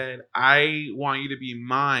specifically said, I want you to be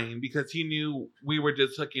mine, because he knew we were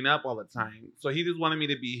just hooking up all the time. So he just wanted me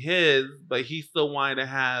to be his, but he still wanted to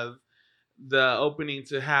have the opening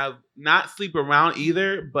to have not sleep around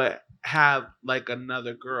either, but have like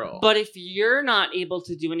another girl. But if you're not able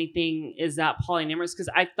to do anything, is that polyamorous? Because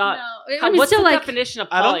I thought, I mean, what's still, the like- definition of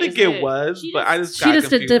poly? I don't think Is it was, but I just She got just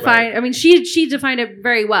confused by defined. it. I mean, she defined it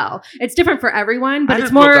very well. It's different for everyone, but I it's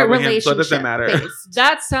just more broke up with him, so it relationship doesn't matter. based.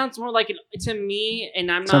 That sounds more like to me,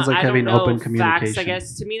 and I'm Sounds not. like I having don't know open facts. I communication.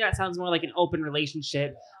 guess to me that sounds more like an open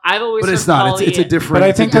relationship. I've always But heard it's not. poly- It's a different. But I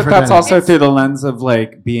it's a think that different that's dynamic. also through the lens of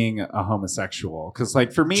like being a homosexual. Because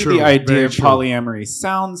like for me, True, the idea very of true. polyamory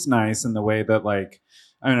sounds nice in the way that like,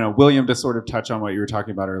 I don't know, William, to sort of touch on what you were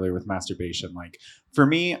talking about earlier with masturbation. Like for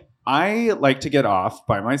me, I like to get off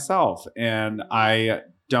by myself, and I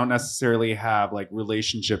don't necessarily have like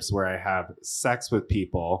relationships where I have sex with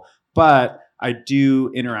people, but I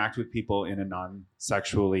do interact with people in a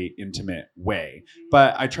non-sexually intimate way.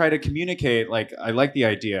 But I try to communicate, like, I like the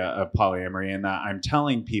idea of polyamory in that I'm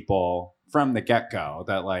telling people from the get-go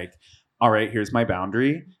that, like, all right, here's my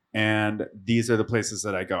boundary, and these are the places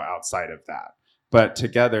that I go outside of that. But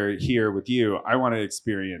together here with you, I want to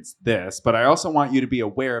experience this, but I also want you to be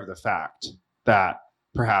aware of the fact that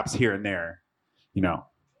perhaps here and there, you know,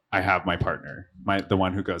 I have my partner, the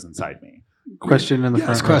one who goes inside me. Question in the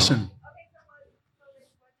front row. Question.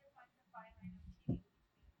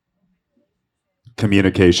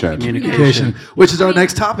 Communication. Communication, which is our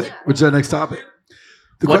next topic.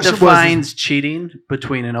 The What question defines cheating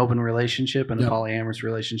between an open relationship and a Yeah. polyamorous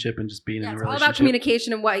relationship and just being in a It's all relationship? about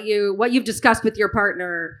communication and what you've discussed with your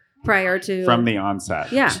partner prior to From the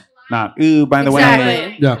onset. Yeah. Not, ooh, by the way.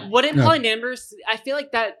 Exactly. Yeah. Wouldn't Yeah. polyamorous? I feel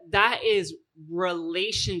like that is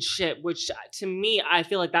relationship, which to me, I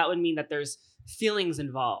feel like that would mean that there's feelings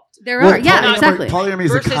involved. There Well, are, yeah, polyamory- exactly. Polyamory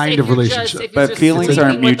is a Versus kind if of you're relationship. if you're But just feelings sleeping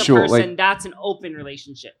aren't with the mutual, like- person, that's an open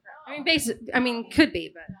relationship. I mean, could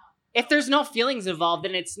be, but If there's no feelings involved,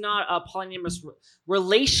 then it's not a polyamorous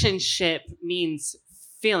relationship. Means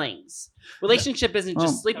feelings. Relationship isn't Well,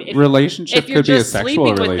 just sleeping. relationship if you're could be a just sexual sleeping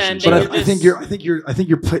with them, relationship. then But you're I think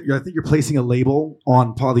just- I think you're placing a label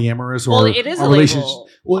on polyamorous or Well, it is a relationship. label.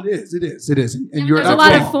 Well, it is, and you're there's not a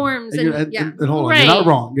lot wrong. of forms. And, And, yeah. and hold on, Right.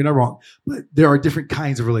 you're not wrong. But there are different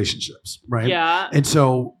kinds of relationships, right? Yeah. And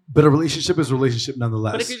so, but a relationship is a relationship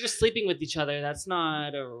nonetheless. But if you're just sleeping with each other, that's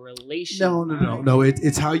not a relationship. No.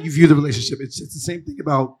 It's how you view the relationship. It's the same thing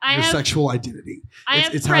about I your have- sexual identity. I It's,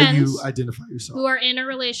 have it's how you friends identify yourself. who are in a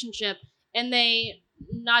relationship and they,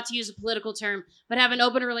 not to use a political term, but have an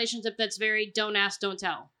open relationship that's very don't ask, don't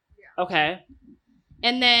tell. Okay.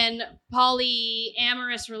 And then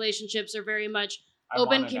polyamorous relationships are very much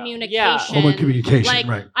open communication. Yeah. Open communication, Like,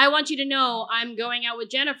 right. I want you to know I'm going out with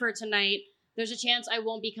Jennifer tonight. There's a chance I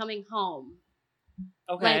won't be coming home.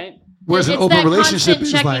 Okay. Whereas an it's open that relationship constant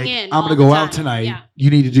is checking like, in I'm all going to the go out time. tonight. Yeah. You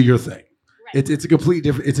need to do your thing. It's a completely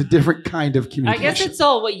different. It's a different kind of I communication. guess it's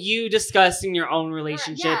all what you discuss in your own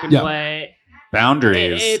relationship and Yeah. what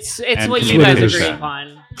Boundaries. it's and what you guys agree communication.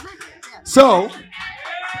 upon. So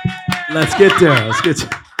let's get there.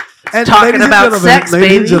 And Talking ladies and about gentlemen, sex, ladies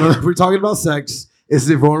and baby. gentlemen, we're talking about sex. It's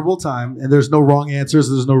a vulnerable time, and there's no wrong answers.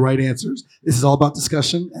 There's no right answers. This is all about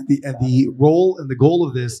discussion, and the role and the goal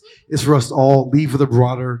of this is for us to all leave with a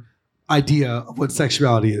broader idea of what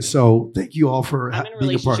sexuality is. So thank you all for I'm in a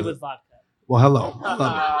being a part relationship of it. with vodka. Well, hello. I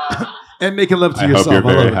love it. And making love to I yourself. hope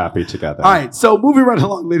you're I love very it. happy together. All right, so moving right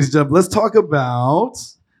along, ladies and gentlemen, let's talk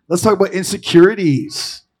about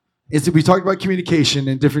insecurities. We talked about communication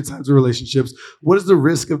and different types of relationships. What is the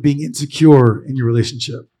risk of being insecure in your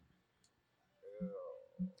relationship?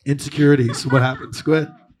 Insecurities. What happens? Go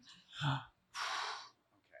ahead.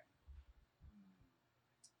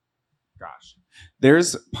 Gosh.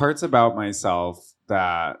 there's parts about myself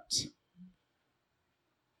that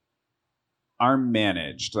are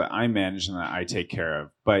managed, that I manage and that I take care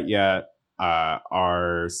of, but yet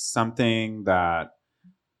are something that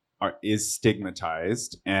is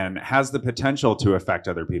stigmatized and has the potential to affect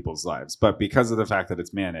other people's lives. But because of the fact that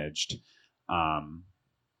it's managed,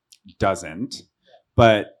 doesn't.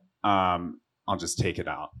 But I'll just take it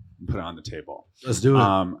out and put it on the table. Let's do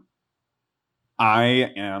it.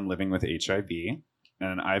 I am living with HIV,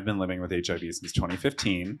 and I've been living with HIV since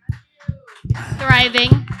 2015. Thriving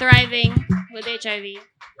with HIV.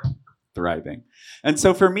 Thriving. And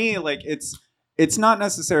so for me, like it's not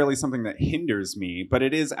necessarily something that hinders me, but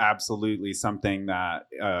it is absolutely something that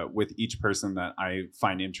with each person that I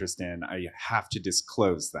find interest in, I have to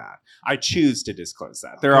disclose that. I choose to disclose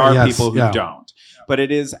that. There are people who don't, but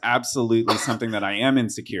it is absolutely something that I am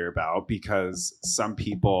insecure about because some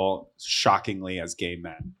people, shockingly as gay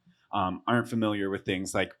men, aren't familiar with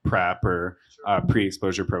things like PrEP or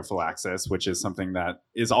pre-exposure prophylaxis, which is something that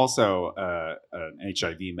is also an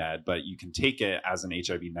HIV med, but you can take it as an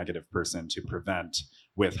HIV negative person to prevent,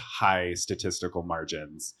 with high statistical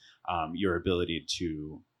margins, your ability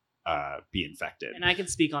to be infected. And I can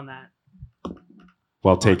speak on that.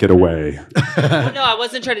 Well, take it away. Well, no, I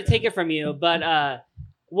wasn't trying to take it from you, but I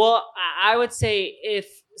would say if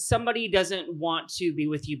somebody doesn't want to be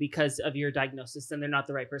with you because of your diagnosis, then they're not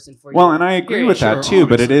the right person for you. Well, and I agree with that Sure, too,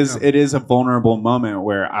 but it obviously, is a vulnerable moment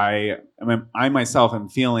where I myself am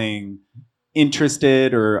feeling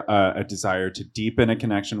interested or a desire to deepen a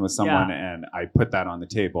connection with someone, and I put that on the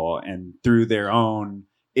table, and through their own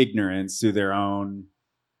ignorance, through their own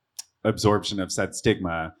absorption of said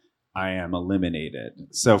stigma, I am eliminated.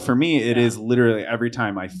 So for me, it is literally every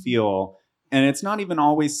time I feel, and it's not even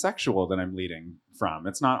always sexual that I'm leading from.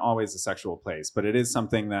 It's not always a sexual place, but it is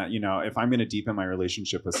something that, if I'm going to deepen my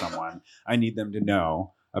relationship with someone, I need them to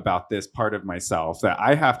know about this part of myself that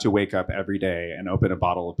I have to wake up every day and open a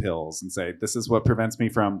bottle of pills and say, this is what prevents me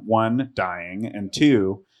from, 1, dying, and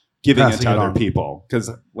 2, giving it Passing to it other on. people.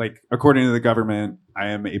 Because, according to the government, I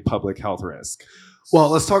am a public health risk. Well,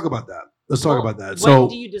 let's talk about that. When So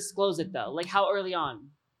do you disclose it though? Like how early on?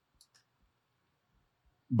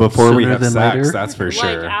 Before we Sooner have than sex, later? that's for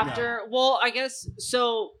sure. Like after? Well, I guess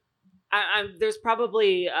so. There's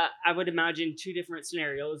probably I would imagine 2 different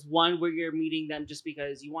scenarios. One where you're meeting them just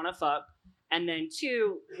because you want to fuck, and then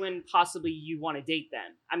 2 when possibly you want to date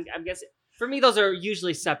them. I'm guessing for me those are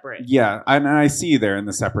usually separate. Yeah, and I see you there in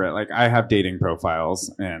the separate. Like I have dating profiles,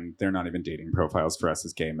 and they're not even dating profiles for us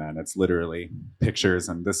as gay men. It's literally pictures,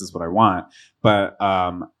 and this is what I want. But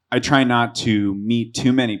I try not to meet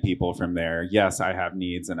too many people from there. Yes, I have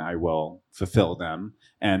needs, and I will fulfill them.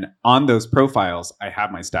 And on those profiles, I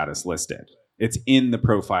have my status listed. It's in the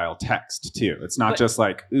profile text too. It's not just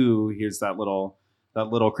like, ooh, here's that little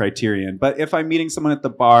criterion. But if I'm meeting someone at the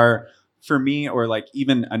bar, for me, or like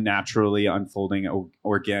even a naturally unfolding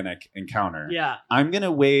organic encounter, I'm going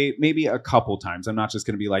to wait maybe a couple times. I'm not just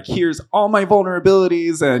going to be like, here's all my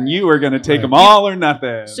vulnerabilities and you are going to take them all or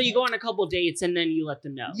nothing. So you go on a couple dates and then you let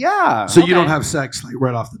them know. Yeah. So you don't have sex like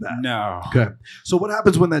right off the bat? No. Okay. So what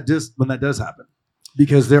happens when that does happen?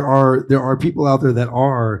 Because there are people out there that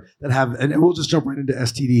have, and we'll just jump right into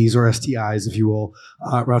STDs or STIs, if you will,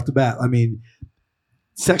 right off the bat. I mean,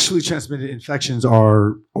 sexually transmitted infections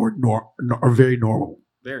are very normal.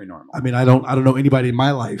 Very normal. I mean, I don't know anybody in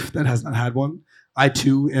my life that has not had one. I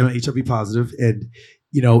too am HIV positive, and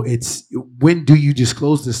it's when do you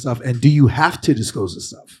disclose this stuff, and do you have to disclose this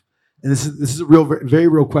stuff? And this is a very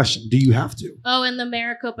real question. Do you have to? Oh, and the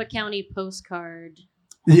Maricopa County postcard.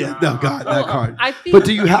 Yeah, no, God, that card. I think, but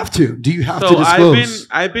do you have to? Do you have to So disclose?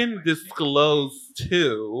 I've been disclosed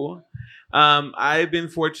too. I've been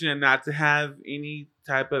fortunate not to have any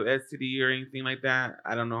type of STD or anything like that.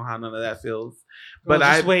 I don't know how none of that feels. But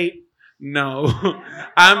just wait. No.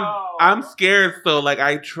 I'm scared, so like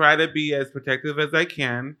I try to be as protective as I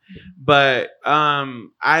can. But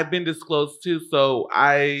I've been disclosed too, so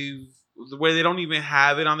where they don't even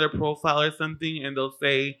have it on their profile or something, and they'll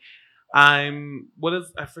say what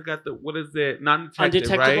is it? Non-detected,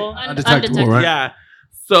 Undetectable? right? Undetectable, right? Yeah.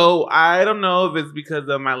 So I don't know if it's because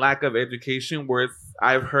of my lack of education, where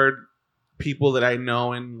I've heard people that I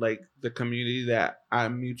know in like the community that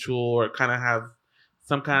I'm mutual or kind of have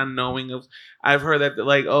some kind of knowing of. I've heard that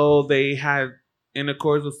like, oh, they had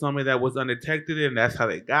intercourse with somebody that was undetected and that's how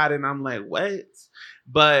they got it. And I'm like, what?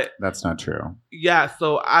 But that's not true. Yeah.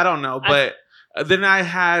 So I don't know. But then I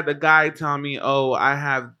had a guy tell me, oh,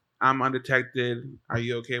 I'm undetected. Are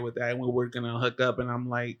you okay with that? And we were going to hook up. And I'm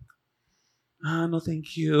like, no,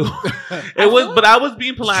 thank you. But I was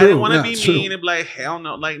being polite. I didn't want to be true. mean and be like, hell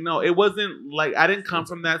no. Like, no, it wasn't like, I didn't come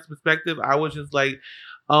from that perspective. I was just like,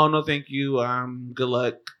 oh, no, thank you. Good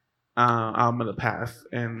luck. I'm going to pass.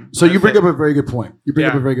 And So you bring that's up it. a very good point. You bring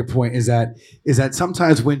up Yeah. a very good point is that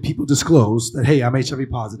sometimes when people disclose that, hey, I'm HIV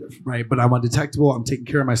positive, right? But I'm undetectable, I'm taking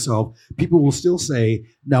care of myself, people will still say,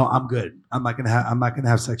 no, I'm good. I'm not gonna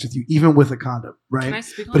have sex with you, even with a condom, right? Can I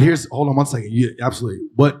speak on But that? hold on one second. Absolutely.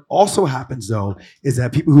 What also happens though is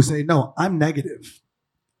that people who say, no, I'm negative,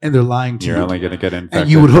 and they're lying to You're you. only going to get infected. And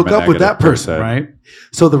you would hook from a up with that negative person, right?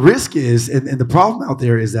 So the risk is, and the problem out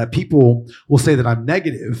there is that people will say that I'm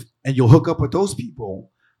negative, and you'll hook up with those people.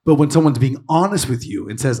 But when someone's being honest with you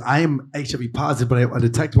and says, I am HIV positive, but I'm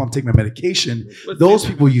undetectable, I'm taking my medication, those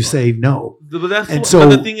people you say no. But that's And but so-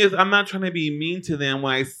 the thing is, I'm not trying to be mean to them.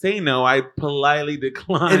 When I say no, I politely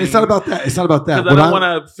decline. And it's not about that. It's not about that. Because I What don't I'm-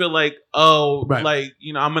 want to feel like, oh, Right. like,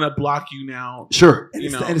 I'm going to block you now. Sure, and You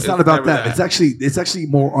it's, know, and it's not about never that. It's actually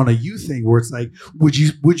more on a you thing where it's like, would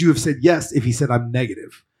you have said yes if he said I'm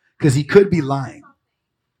negative? Because he could be lying.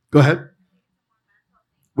 Go ahead.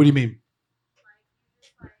 What do you mean?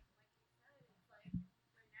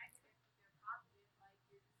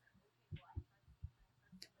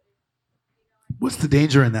 What's the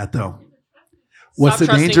danger in that though? What's Stop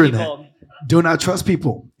the danger in trusting that? people. Do not trust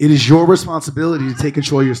people. It is your responsibility to take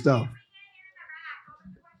control of your stuff.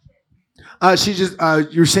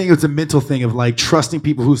 You're saying it's a mental thing of like trusting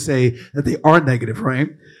people who say that they are negative, right?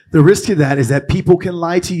 The risk to that is that people can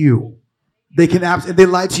lie to you. They can they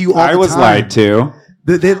lie to you all the time. I was lied to.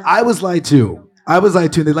 I was lied to. I was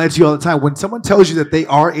lied to, and they lie to you all the time. When someone tells you that they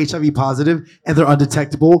are HIV positive and they're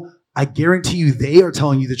undetectable, I guarantee you they are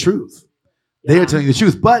telling you the truth. They are telling you the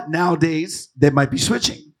truth. But nowadays, they might be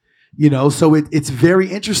switching. So it's very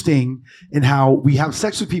interesting in how we have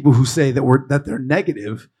sex with people who say that they're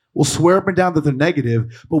negative. We'll swear up and down that they're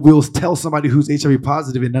negative, but we'll tell somebody who's HIV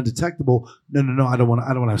positive and undetectable, no, I don't want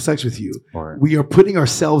to have sex with you. We are putting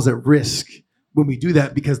ourselves at risk when we do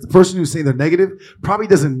that because the person who's saying they're negative probably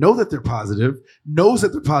doesn't know that they're positive, knows that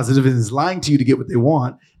they're positive and is lying to you to get what they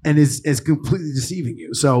want, and is completely deceiving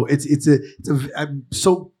you. So I'm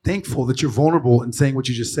so thankful that you're vulnerable in saying what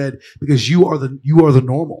you just said because you are the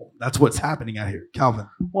normal. That's what's happening out here, Calvin.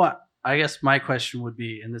 What? I guess my question would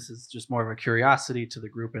be, and this is just more of a curiosity to the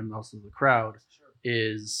group and also the crowd,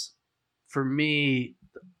 is for me,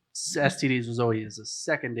 STDs was always a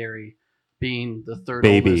secondary, being the third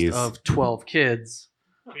Babies. oldest of 12 kids.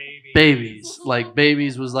 Babies. Like,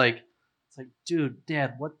 babies was like, it's like, dude,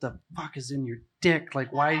 dad, what the fuck is in your dick?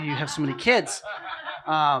 Like, why do you have so many kids?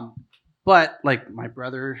 But, like, my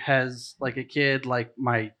brother has, like, a kid, like,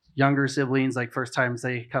 my younger siblings, like first times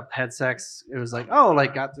they had sex, it was like, oh,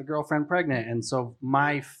 like got the girlfriend pregnant. And so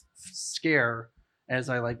my scare as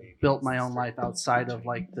I like built my own life outside of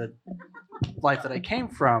like the life that I came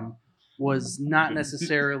from was not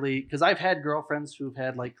necessarily because I've had girlfriends who've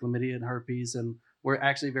had like chlamydia and herpes and we're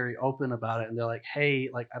actually very open about it. And they're like, hey,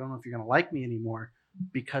 like, I don't know if you're going to like me anymore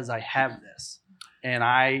because I have this. And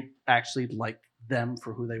I actually liked them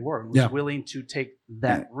for who they were and was willing to take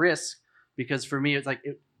that risk because for me, it's like,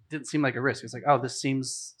 it didn't seem like a risk. It's like, oh, this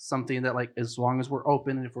seems something that like, as long as we're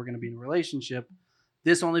open and if we're going to be in a relationship,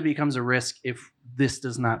 this only becomes a risk if this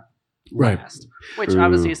does not last. Which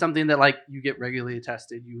obviously is something that like you get regularly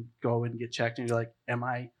tested, you go and get checked and you're like, am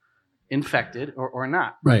I infected or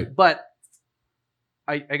not? Right. But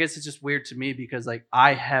I guess it's just weird to me because like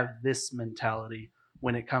I have this mentality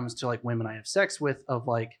when it comes to like women I have sex with of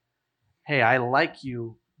like, hey, I like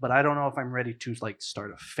you, but I don't know if I'm ready to like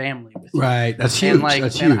start a family with you. Right. That's huge. And, like,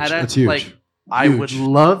 That's and huge. I don't- That's huge. Like, I Huge. would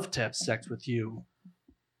love to have sex with you,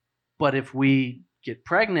 but if we get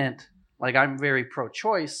pregnant, like I'm very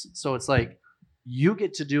pro-choice, so it's like you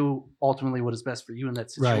get to do ultimately what is best for you in that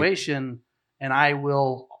Right. situation, and I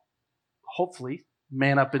will hopefully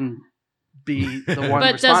man up and be the one.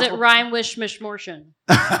 But does it responsible. rhyme with schmishmortion?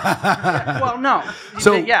 Well, no.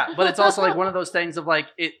 So- Yeah, but it's also like one of those things of like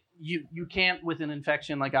it. You can't with an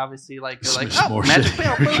infection like obviously like you're like oh, magic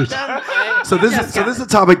pill, boom, done. So this Yes, is got this is a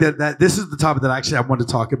topic that this is the topic that actually I wanted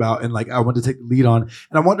to talk about and like I wanted to take the lead on and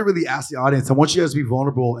I wanted to really ask the audience. I want you guys to be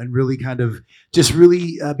vulnerable and really kind of just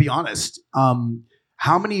really be honest.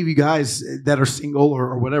 How many of you guys that are single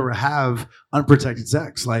or whatever have unprotected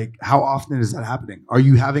sex? Like how often is that happening? Are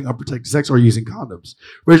you having unprotected sex or are you using condoms?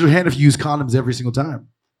 Raise your hand if you use condoms every single time.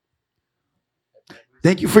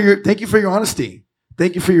 Thank you for your honesty.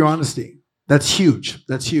 Thank you for your honesty. That's huge.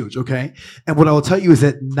 That's huge. Okay. And what I will tell you is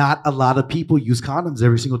that not a lot of people use condoms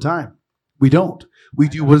every single time. We don't. We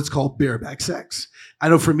do what is called bareback sex. I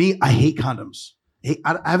know for me, I hate condoms.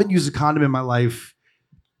 I haven't used a condom in my life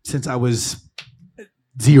since I was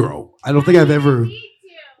Zero. I don't think I've ever.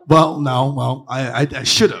 Well, no. Well, I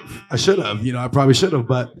should have. I probably should have,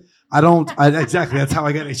 but I don't. Exactly. That's how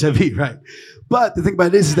I got HIV, right? But the thing about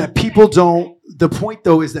it is that people don't. The point,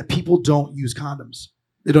 though, is that people don't use condoms.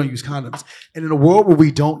 They don't use condoms. And in a world where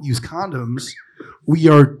we don't use condoms, we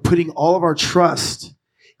are putting all of our trust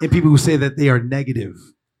in people who say that they are negative.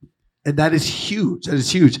 And that is huge. That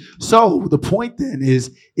is huge. So the point then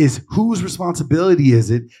is whose responsibility is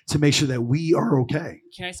it to make sure that we are okay?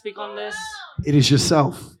 Can I speak on this? It is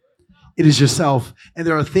yourself. It is yourself. And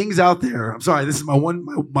there are things out there. I'm sorry, this is my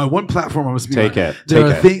one platform I must be Take on.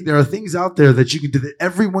 it. There are things out there that you can do that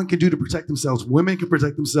everyone can do to protect themselves. Women can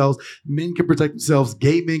protect themselves. Men can protect themselves.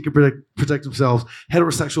 Gay men can protect themselves.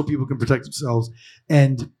 Heterosexual people can protect themselves.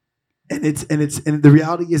 And the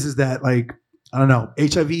reality is that, like, I don't know.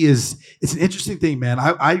 it's an interesting thing, man.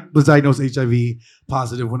 I was diagnosed HIV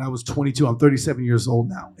positive when I was 22. I'm 37 years old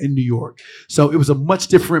now in New York. So it was a much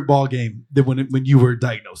different ball game than when you were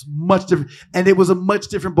diagnosed. Much different. And it was a much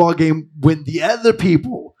different ball game when the other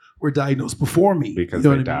people were diagnosed before me. Because you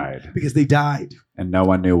know they what I mean? died. Because they died. And no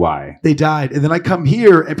one knew why. They died. And then I come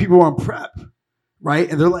here and people are on PrEP.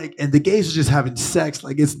 Right? And they're like, and the gays are just having sex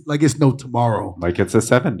like it's no tomorrow. Like it's the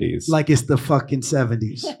 70s. Like it's the fucking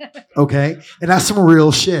 70s. Okay? And that's some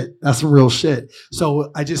real shit. That's some real shit.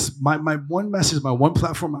 So I just, my one message, my one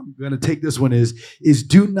platform I'm going to take this one is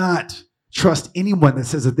do not trust anyone that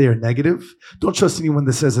says that they are negative. Don't trust anyone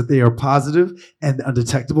that says that they are positive and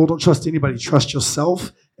undetectable. Don't trust anybody. Trust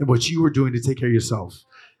yourself and what you are doing to take care of yourself.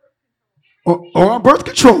 Or on birth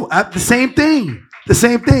control. The same thing. The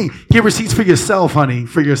same thing. Get receipts for yourself, honey.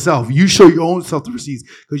 For yourself. You show your own self the receipts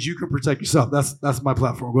because you can protect yourself. That's my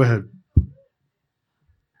platform. Go ahead.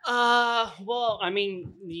 Well, I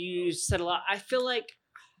mean, you said a lot. I feel like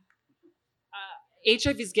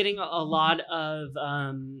HIV is getting a lot of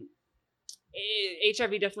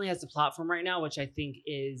HIV definitely has a platform right now, which I think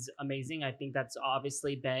is amazing. I think that's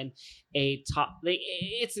obviously been a top.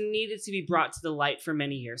 It's needed to be brought to the light for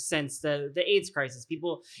many years since the AIDS crisis.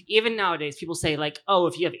 People, even nowadays, people say like, "Oh,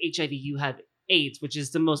 if you have HIV, you have AIDS," which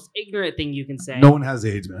is the most ignorant thing you can say. No one has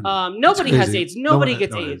AIDS, man. Nobody has AIDS. Nobody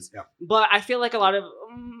gets no AIDS. Yeah. But I feel like a lot of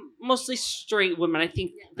mostly straight women, I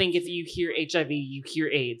think if you hear HIV, you hear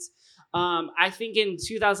AIDS. I think in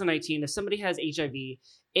 2019, if somebody has HIV,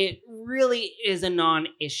 it really is a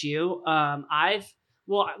non-issue.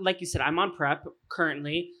 Like you said, I'm on PrEP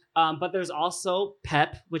currently, but there's also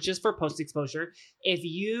PEP, which is for post-exposure. If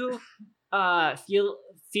you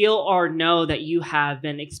feel or know that you have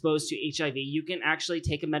been exposed to HIV, you can actually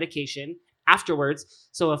take a medication afterwards.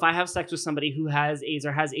 So if I have sex with somebody who has AIDS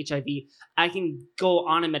or has HIV, I can go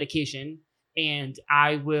on a medication and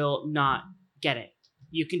I will not get it.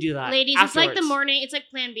 You can do that. Ladies, afterwards. it's like the morning. It's like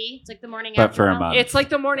Plan B. It's like the morning But after. for a pill. month. It's like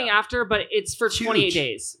the morning after, but it's for Huge. 28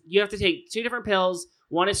 days. You have to take 2 different pills.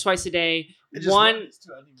 One is twice a day. It just One, works,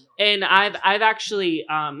 too. I didn't even know. and I've actually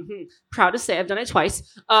proud to say I've done it twice.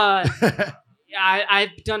 I've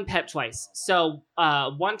done PEP twice. So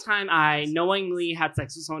one time I knowingly had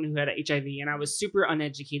sex with someone who had HIV, and I was super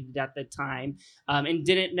uneducated at the time and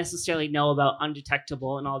didn't necessarily know about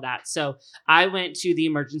undetectable and all that. So I went to the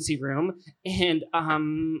emergency room, and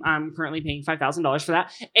I'm currently paying $5,000 for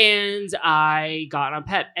that. And I got on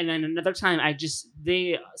PEP. And then another time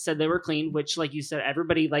they said they were clean, which, like you said,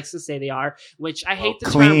 everybody likes to say they are, which I hate the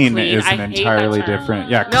term Clean clean. is I an hate that entirely term. different.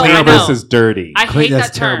 Yeah, No, clean I know. versus dirty. I hate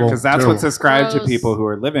That's that term. terrible. Because that's Terrible. what's ascribed to Gross. people who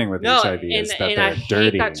are living with No, HIV is that and they're I hate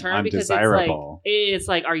dirty, that term because undesirable. it's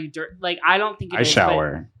like, are you dirt? Like, I don't think it I is, but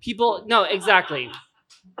shower. People, no, exactly.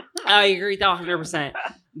 I agree with that 100%.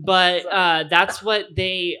 But that's what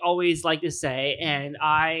they always like to say, and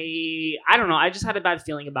I don't know. I just had a bad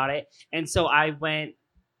feeling about it, and so I went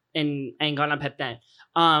and got on PEP then.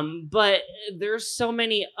 But there's so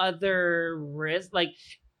many other risks. Like,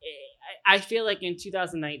 I feel like in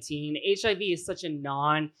 2019, HIV is such a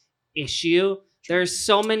non-issue. There's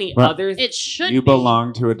so many But other. It should. You be.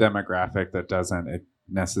 belong to a demographic that doesn't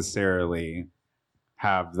necessarily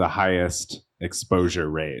have the highest exposure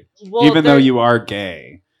rate. Well, Even though there- you are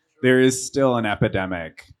gay, there is still an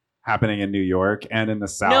epidemic happening in New York and in the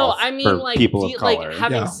South No, I mean, for like, people of color. like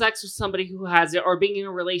having Yeah. sex with somebody who has it or being in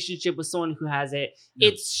a relationship with someone who has it.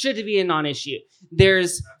 It should be a non-issue.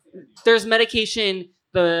 There's medication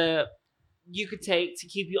you could take to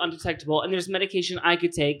keep you undetectable, and there's medication I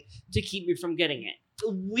could take to keep me from getting it.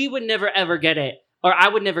 We would never ever get it, or I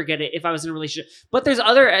would never get it if I was in a relationship. But there's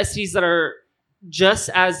other STDs that are just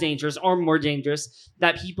as dangerous or more dangerous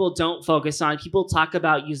that people don't focus on. People talk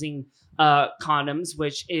about using condoms,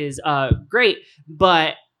 which is great,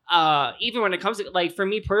 but even when it comes to, like, for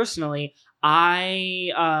me personally,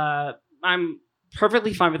 I'm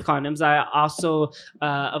perfectly fine with condoms. I also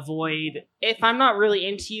avoid, if I'm not really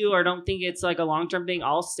into you or don't think it's like a long-term thing,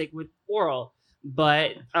 I'll stick with oral.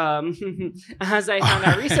 But as I found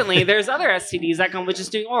out recently, there's other STDs that come with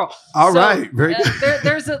just doing oral. All right, very good.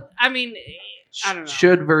 There's a, I mean, I don't know.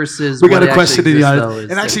 Should versus we got what a question in the exists, though, audience, is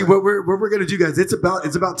and actually, different. what we're gonna do, guys? It's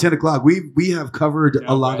about 10 o'clock. We have covered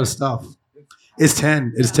a lot of stuff. It's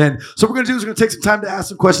 10. It's 10. So what we're gonna do is we're gonna take some time to ask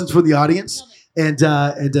some questions for the audience, thank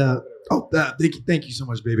you so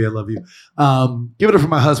much, baby. I love you. Give it up for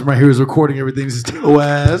my husband right here who's recording everything. This is Taylor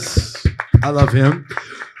West. I love him.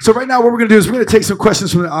 So right now, what we're going to do is we're going to take some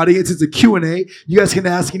questions from the audience. It's a Q&A. You guys can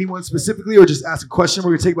ask anyone specifically or just ask a question. We're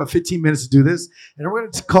going to take about 15 minutes to do this. And we're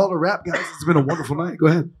going to call it a wrap, guys. It's been a wonderful night. Go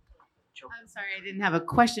ahead. I'm sorry, I didn't have a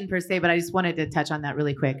question per se, but I just wanted to touch on that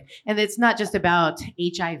really quick. And it's not just about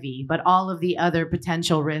HIV, but all of the other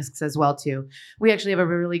potential risks as well too. We actually have a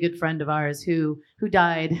really good friend of ours who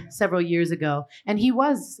died several years ago, and he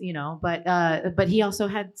was, but he also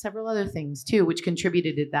had several other things too, which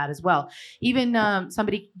contributed to that as well. Even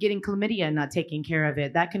somebody getting chlamydia and not taking care of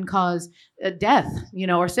it, that can cause death,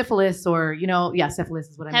 or syphilis, or syphilis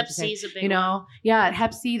is what I meant to say. Hep C is a big one.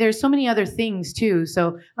 Hep C. There's so many other things too.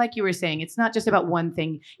 So, like you were saying, it's not just about one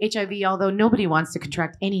thing. HIV, although nobody wants to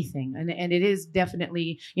contract anything, and it is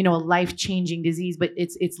definitely a life-changing disease, but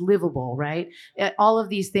it's livable, right? All of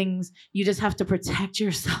these things, you just have to protect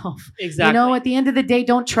yourself. Exactly. At the end of the day,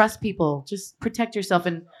 don't trust people. Just protect yourself,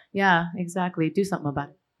 and exactly, do something about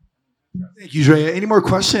it. Thank you, Drea. Any more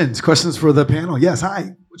questions? Questions for the panel? Yes.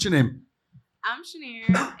 Hi. What's your name? I'm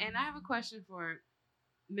Shanier, and I have a question for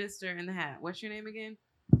Mr. in the Hat. What's your name again?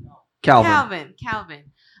 Calvin. Calvin.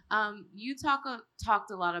 You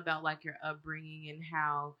talked a lot about like your upbringing and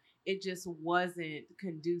how it just wasn't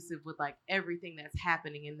conducive with like everything that's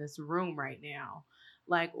happening in this room right now.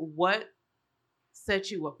 Like, what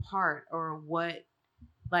set you apart, or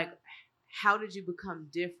how did you become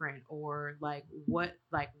different, or what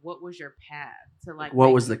was your path to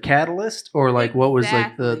What was the catalyst, or what was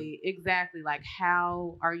exactly like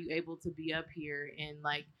how are you able to be up here and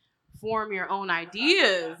form your own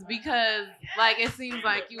ideas, because it seems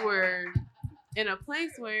like you were in a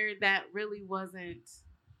place where that really wasn't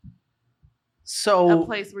a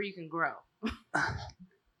place where you can grow.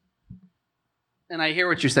 And I hear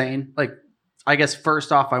what you're saying. I guess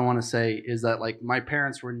first off, I want to say is that my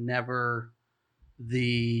parents were never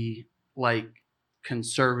the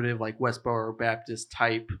conservative, Westboro Baptist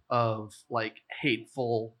type of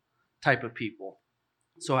hateful type of people.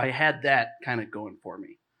 So I had that kind of going for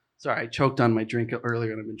me. Sorry, I choked on my drink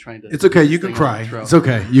earlier, and I've been trying to. It's okay. You can cry. It's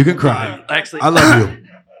okay. You can cry. Actually, I love you.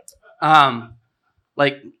 Actually,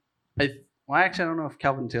 I don't know if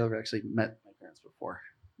Calvin and Taylor have actually met my parents before.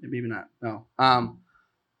 Maybe not. No.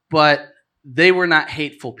 But they were not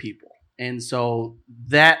hateful people, and so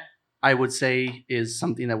that I would say is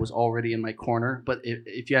something that was already in my corner. But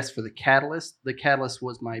if you ask for the catalyst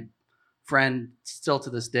was my friend, still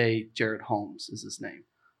to this day, Jared Holmes is his name.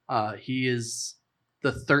 He is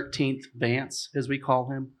the 13th Vance, as we call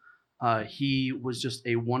him. He was just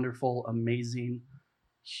a wonderful, amazing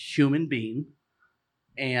human being.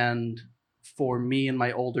 And for me and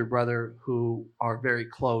my older brother, who are very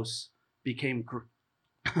close, became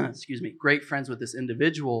great friends with this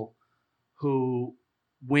individual who,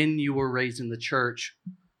 when you were raised in the church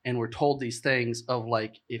and were told these things of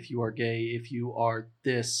if you are gay, if you are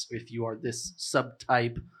this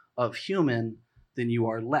subtype of human, then you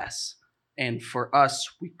are less. And for us,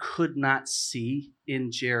 we could not see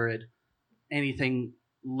in Jared anything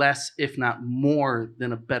less, if not more,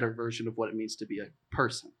 than a better version of what it means to be a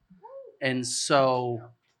person. And so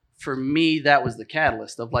for me, that was the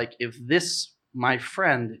catalyst of if this, my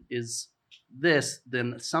friend, is this,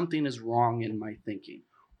 then something is wrong in my thinking,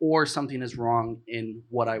 or something is wrong in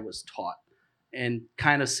what I was taught, and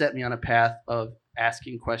kind of set me on a path of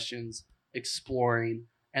asking questions, exploring,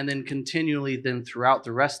 and then continually then throughout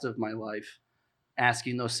the rest of my life,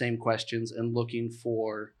 asking those same questions and looking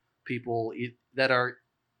for people that are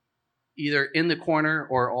either in the corner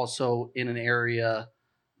or also in an area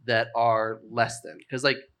that are less than. Because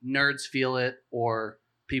nerds feel it, or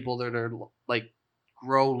people that are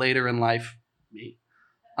grow later in life, me,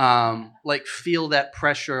 feel that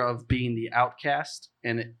pressure of being the outcast.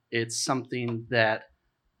 And it's something that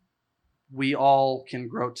we all can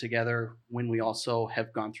grow together when we also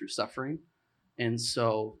have gone through suffering. And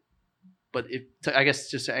so, but I guess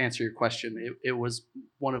just to answer your question, it was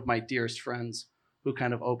one of my dearest friends who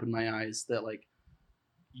kind of opened my eyes that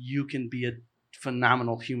you can be a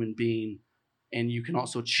phenomenal human being, and you can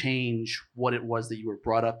also change what it was that you were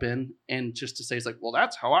brought up in. And just to say, it's well,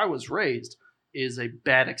 that's how I was raised. is a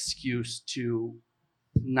bad excuse to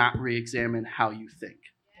not re-examine how you think.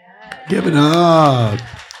 Give it up.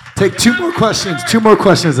 Take 2 more questions. 2 more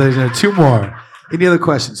questions, ladies and gentlemen. 2 more. Any other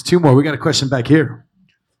questions? 2 more. We got a question back here.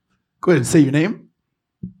 Go ahead and say your name.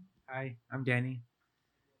 Hi, I'm Danny.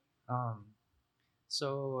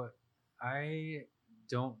 So I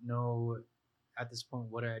don't know at this point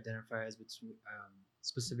what I identify as between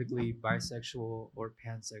specifically bisexual or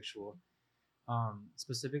pansexual.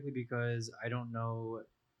 Specifically because I don't know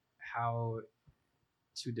how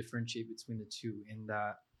to differentiate between the two, in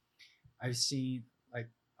that I've seen like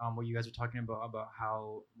what you guys are talking about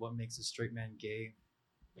how what makes a straight man gay.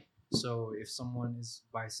 So if someone is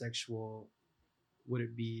bisexual, would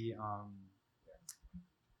it be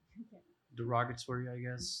derogatory, I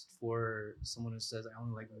guess, for someone who says I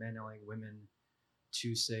only like men, I like women,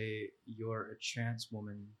 to say you're a trans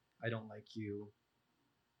woman, I don't like you?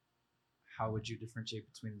 How would you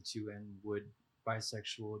differentiate between the two, and would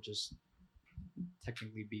bisexual just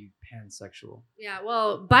technically be pansexual? Yeah,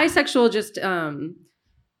 well, bisexual just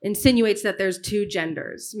insinuates that there's 2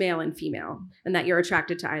 genders, male and female, and that you're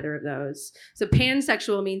attracted to either of those. So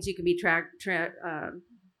pansexual means you can be attracted,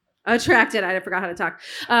 I forgot how to talk,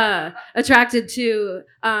 attracted to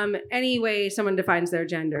any way someone defines their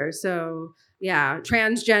gender. So yeah,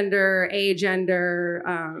 transgender, agender,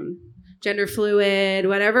 gender fluid,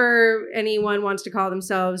 whatever anyone wants to call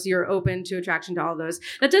themselves, you're open to attraction to all those.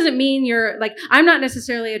 That doesn't mean you're like, I'm not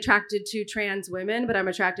necessarily attracted to trans women, but I'm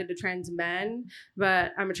attracted to trans men,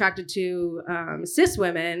 but I'm attracted to cis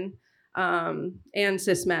women and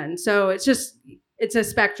cis men. So it's a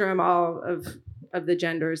spectrum all of the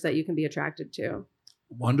genders that you can be attracted to.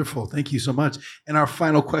 Wonderful. Thank you so much. And our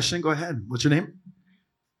final question, go ahead. What's your name?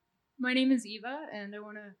 My name is Eva, and I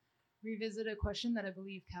want to revisit a question that I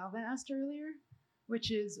believe Calvin asked earlier, which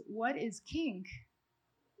is, what is kink?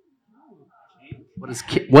 What is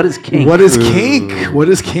kink? What is kink? What is kink? What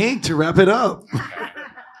is kink, to wrap it up?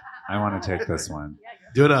 I want to take this one.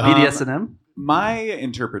 Do it up. BDSM? My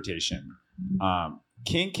interpretation,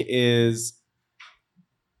 kink is,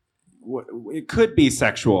 it could be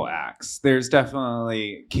sexual acts. There's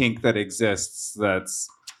definitely kink that exists that's,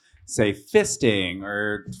 say, fisting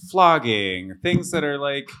or flogging, things that are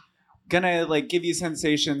like gonna like give you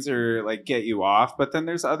sensations or like get you off. But then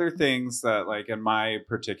there's other things that, like, in my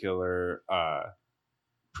particular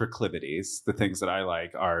proclivities, the things that I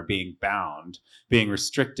like are being bound, being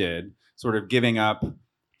restricted, sort of giving up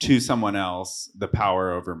to someone else the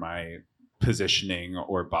power over my positioning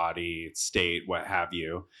or body state, what have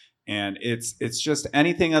you. And it's just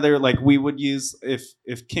anything other, like we would use,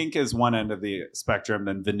 if kink is one end of the spectrum,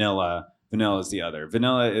 then vanilla is the other.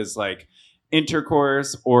 Vanilla is like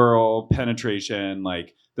intercourse, oral, penetration,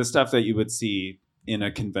 like the stuff that you would see in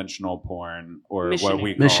a conventional porn, or what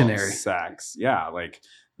we call sex. Yeah, like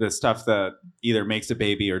the stuff that either makes a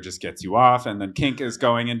baby or just gets you off. And then kink is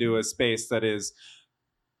going into a space that is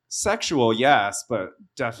sexual, yes, but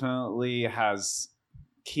definitely has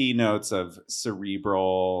keynotes of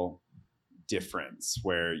cerebral difference,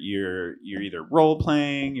 where you're either role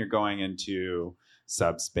playing, you're going into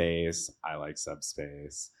subspace. I like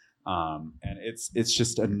subspace, and it's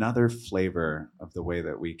just another flavor of the way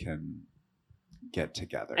that we can get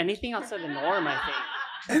together. Anything outside the norm, I think.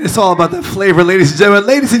 And it's all about the flavor, ladies and gentlemen.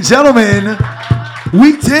 Ladies and gentlemen,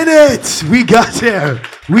 we did it. We got there.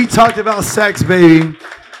 We talked about sex, baby.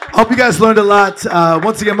 I hope you guys learned a lot.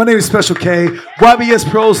 Once again, my name is Special K. YBS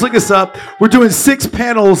Pros, look us up. We're doing 6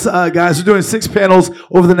 panels, guys. We're doing 6 panels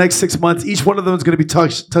over the next 6 months. Each one of them is going to be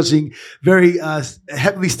touching very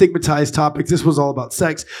heavily stigmatized topics. This was all about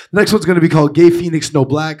sex. The next one's going to be called Gay Phoenix, No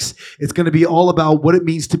Blacks. It's going to be all about what it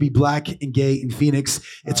means to be black and gay in Phoenix.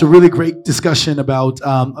 It's a really great discussion about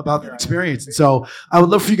their experience. And so I would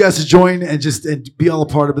love for you guys to join and be all a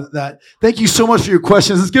part of that. Thank you so much for your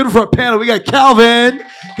questions. Let's get it for our panel. We got Calvin.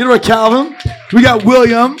 Get it right, Calvin. We got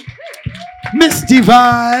William, Miss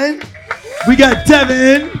Divine. We got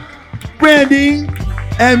Devin, Brandy,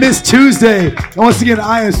 and Miss Tuesday. And once again,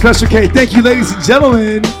 I am Special K. Thank you, ladies and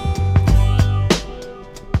gentlemen.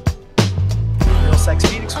 Real Sex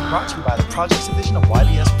Phoenix was brought to you by the Projects Division of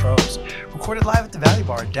YBS Pros. Recorded live at the Valley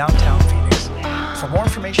Bar in downtown Phoenix. For more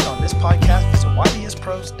information on this podcast, visit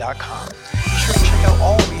ybspros.com. Be sure to check out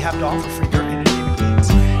all we have to offer for your entertainment needs.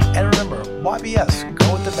 And remember, YBS,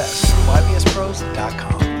 go with the best.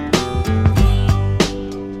 YBSPros.com.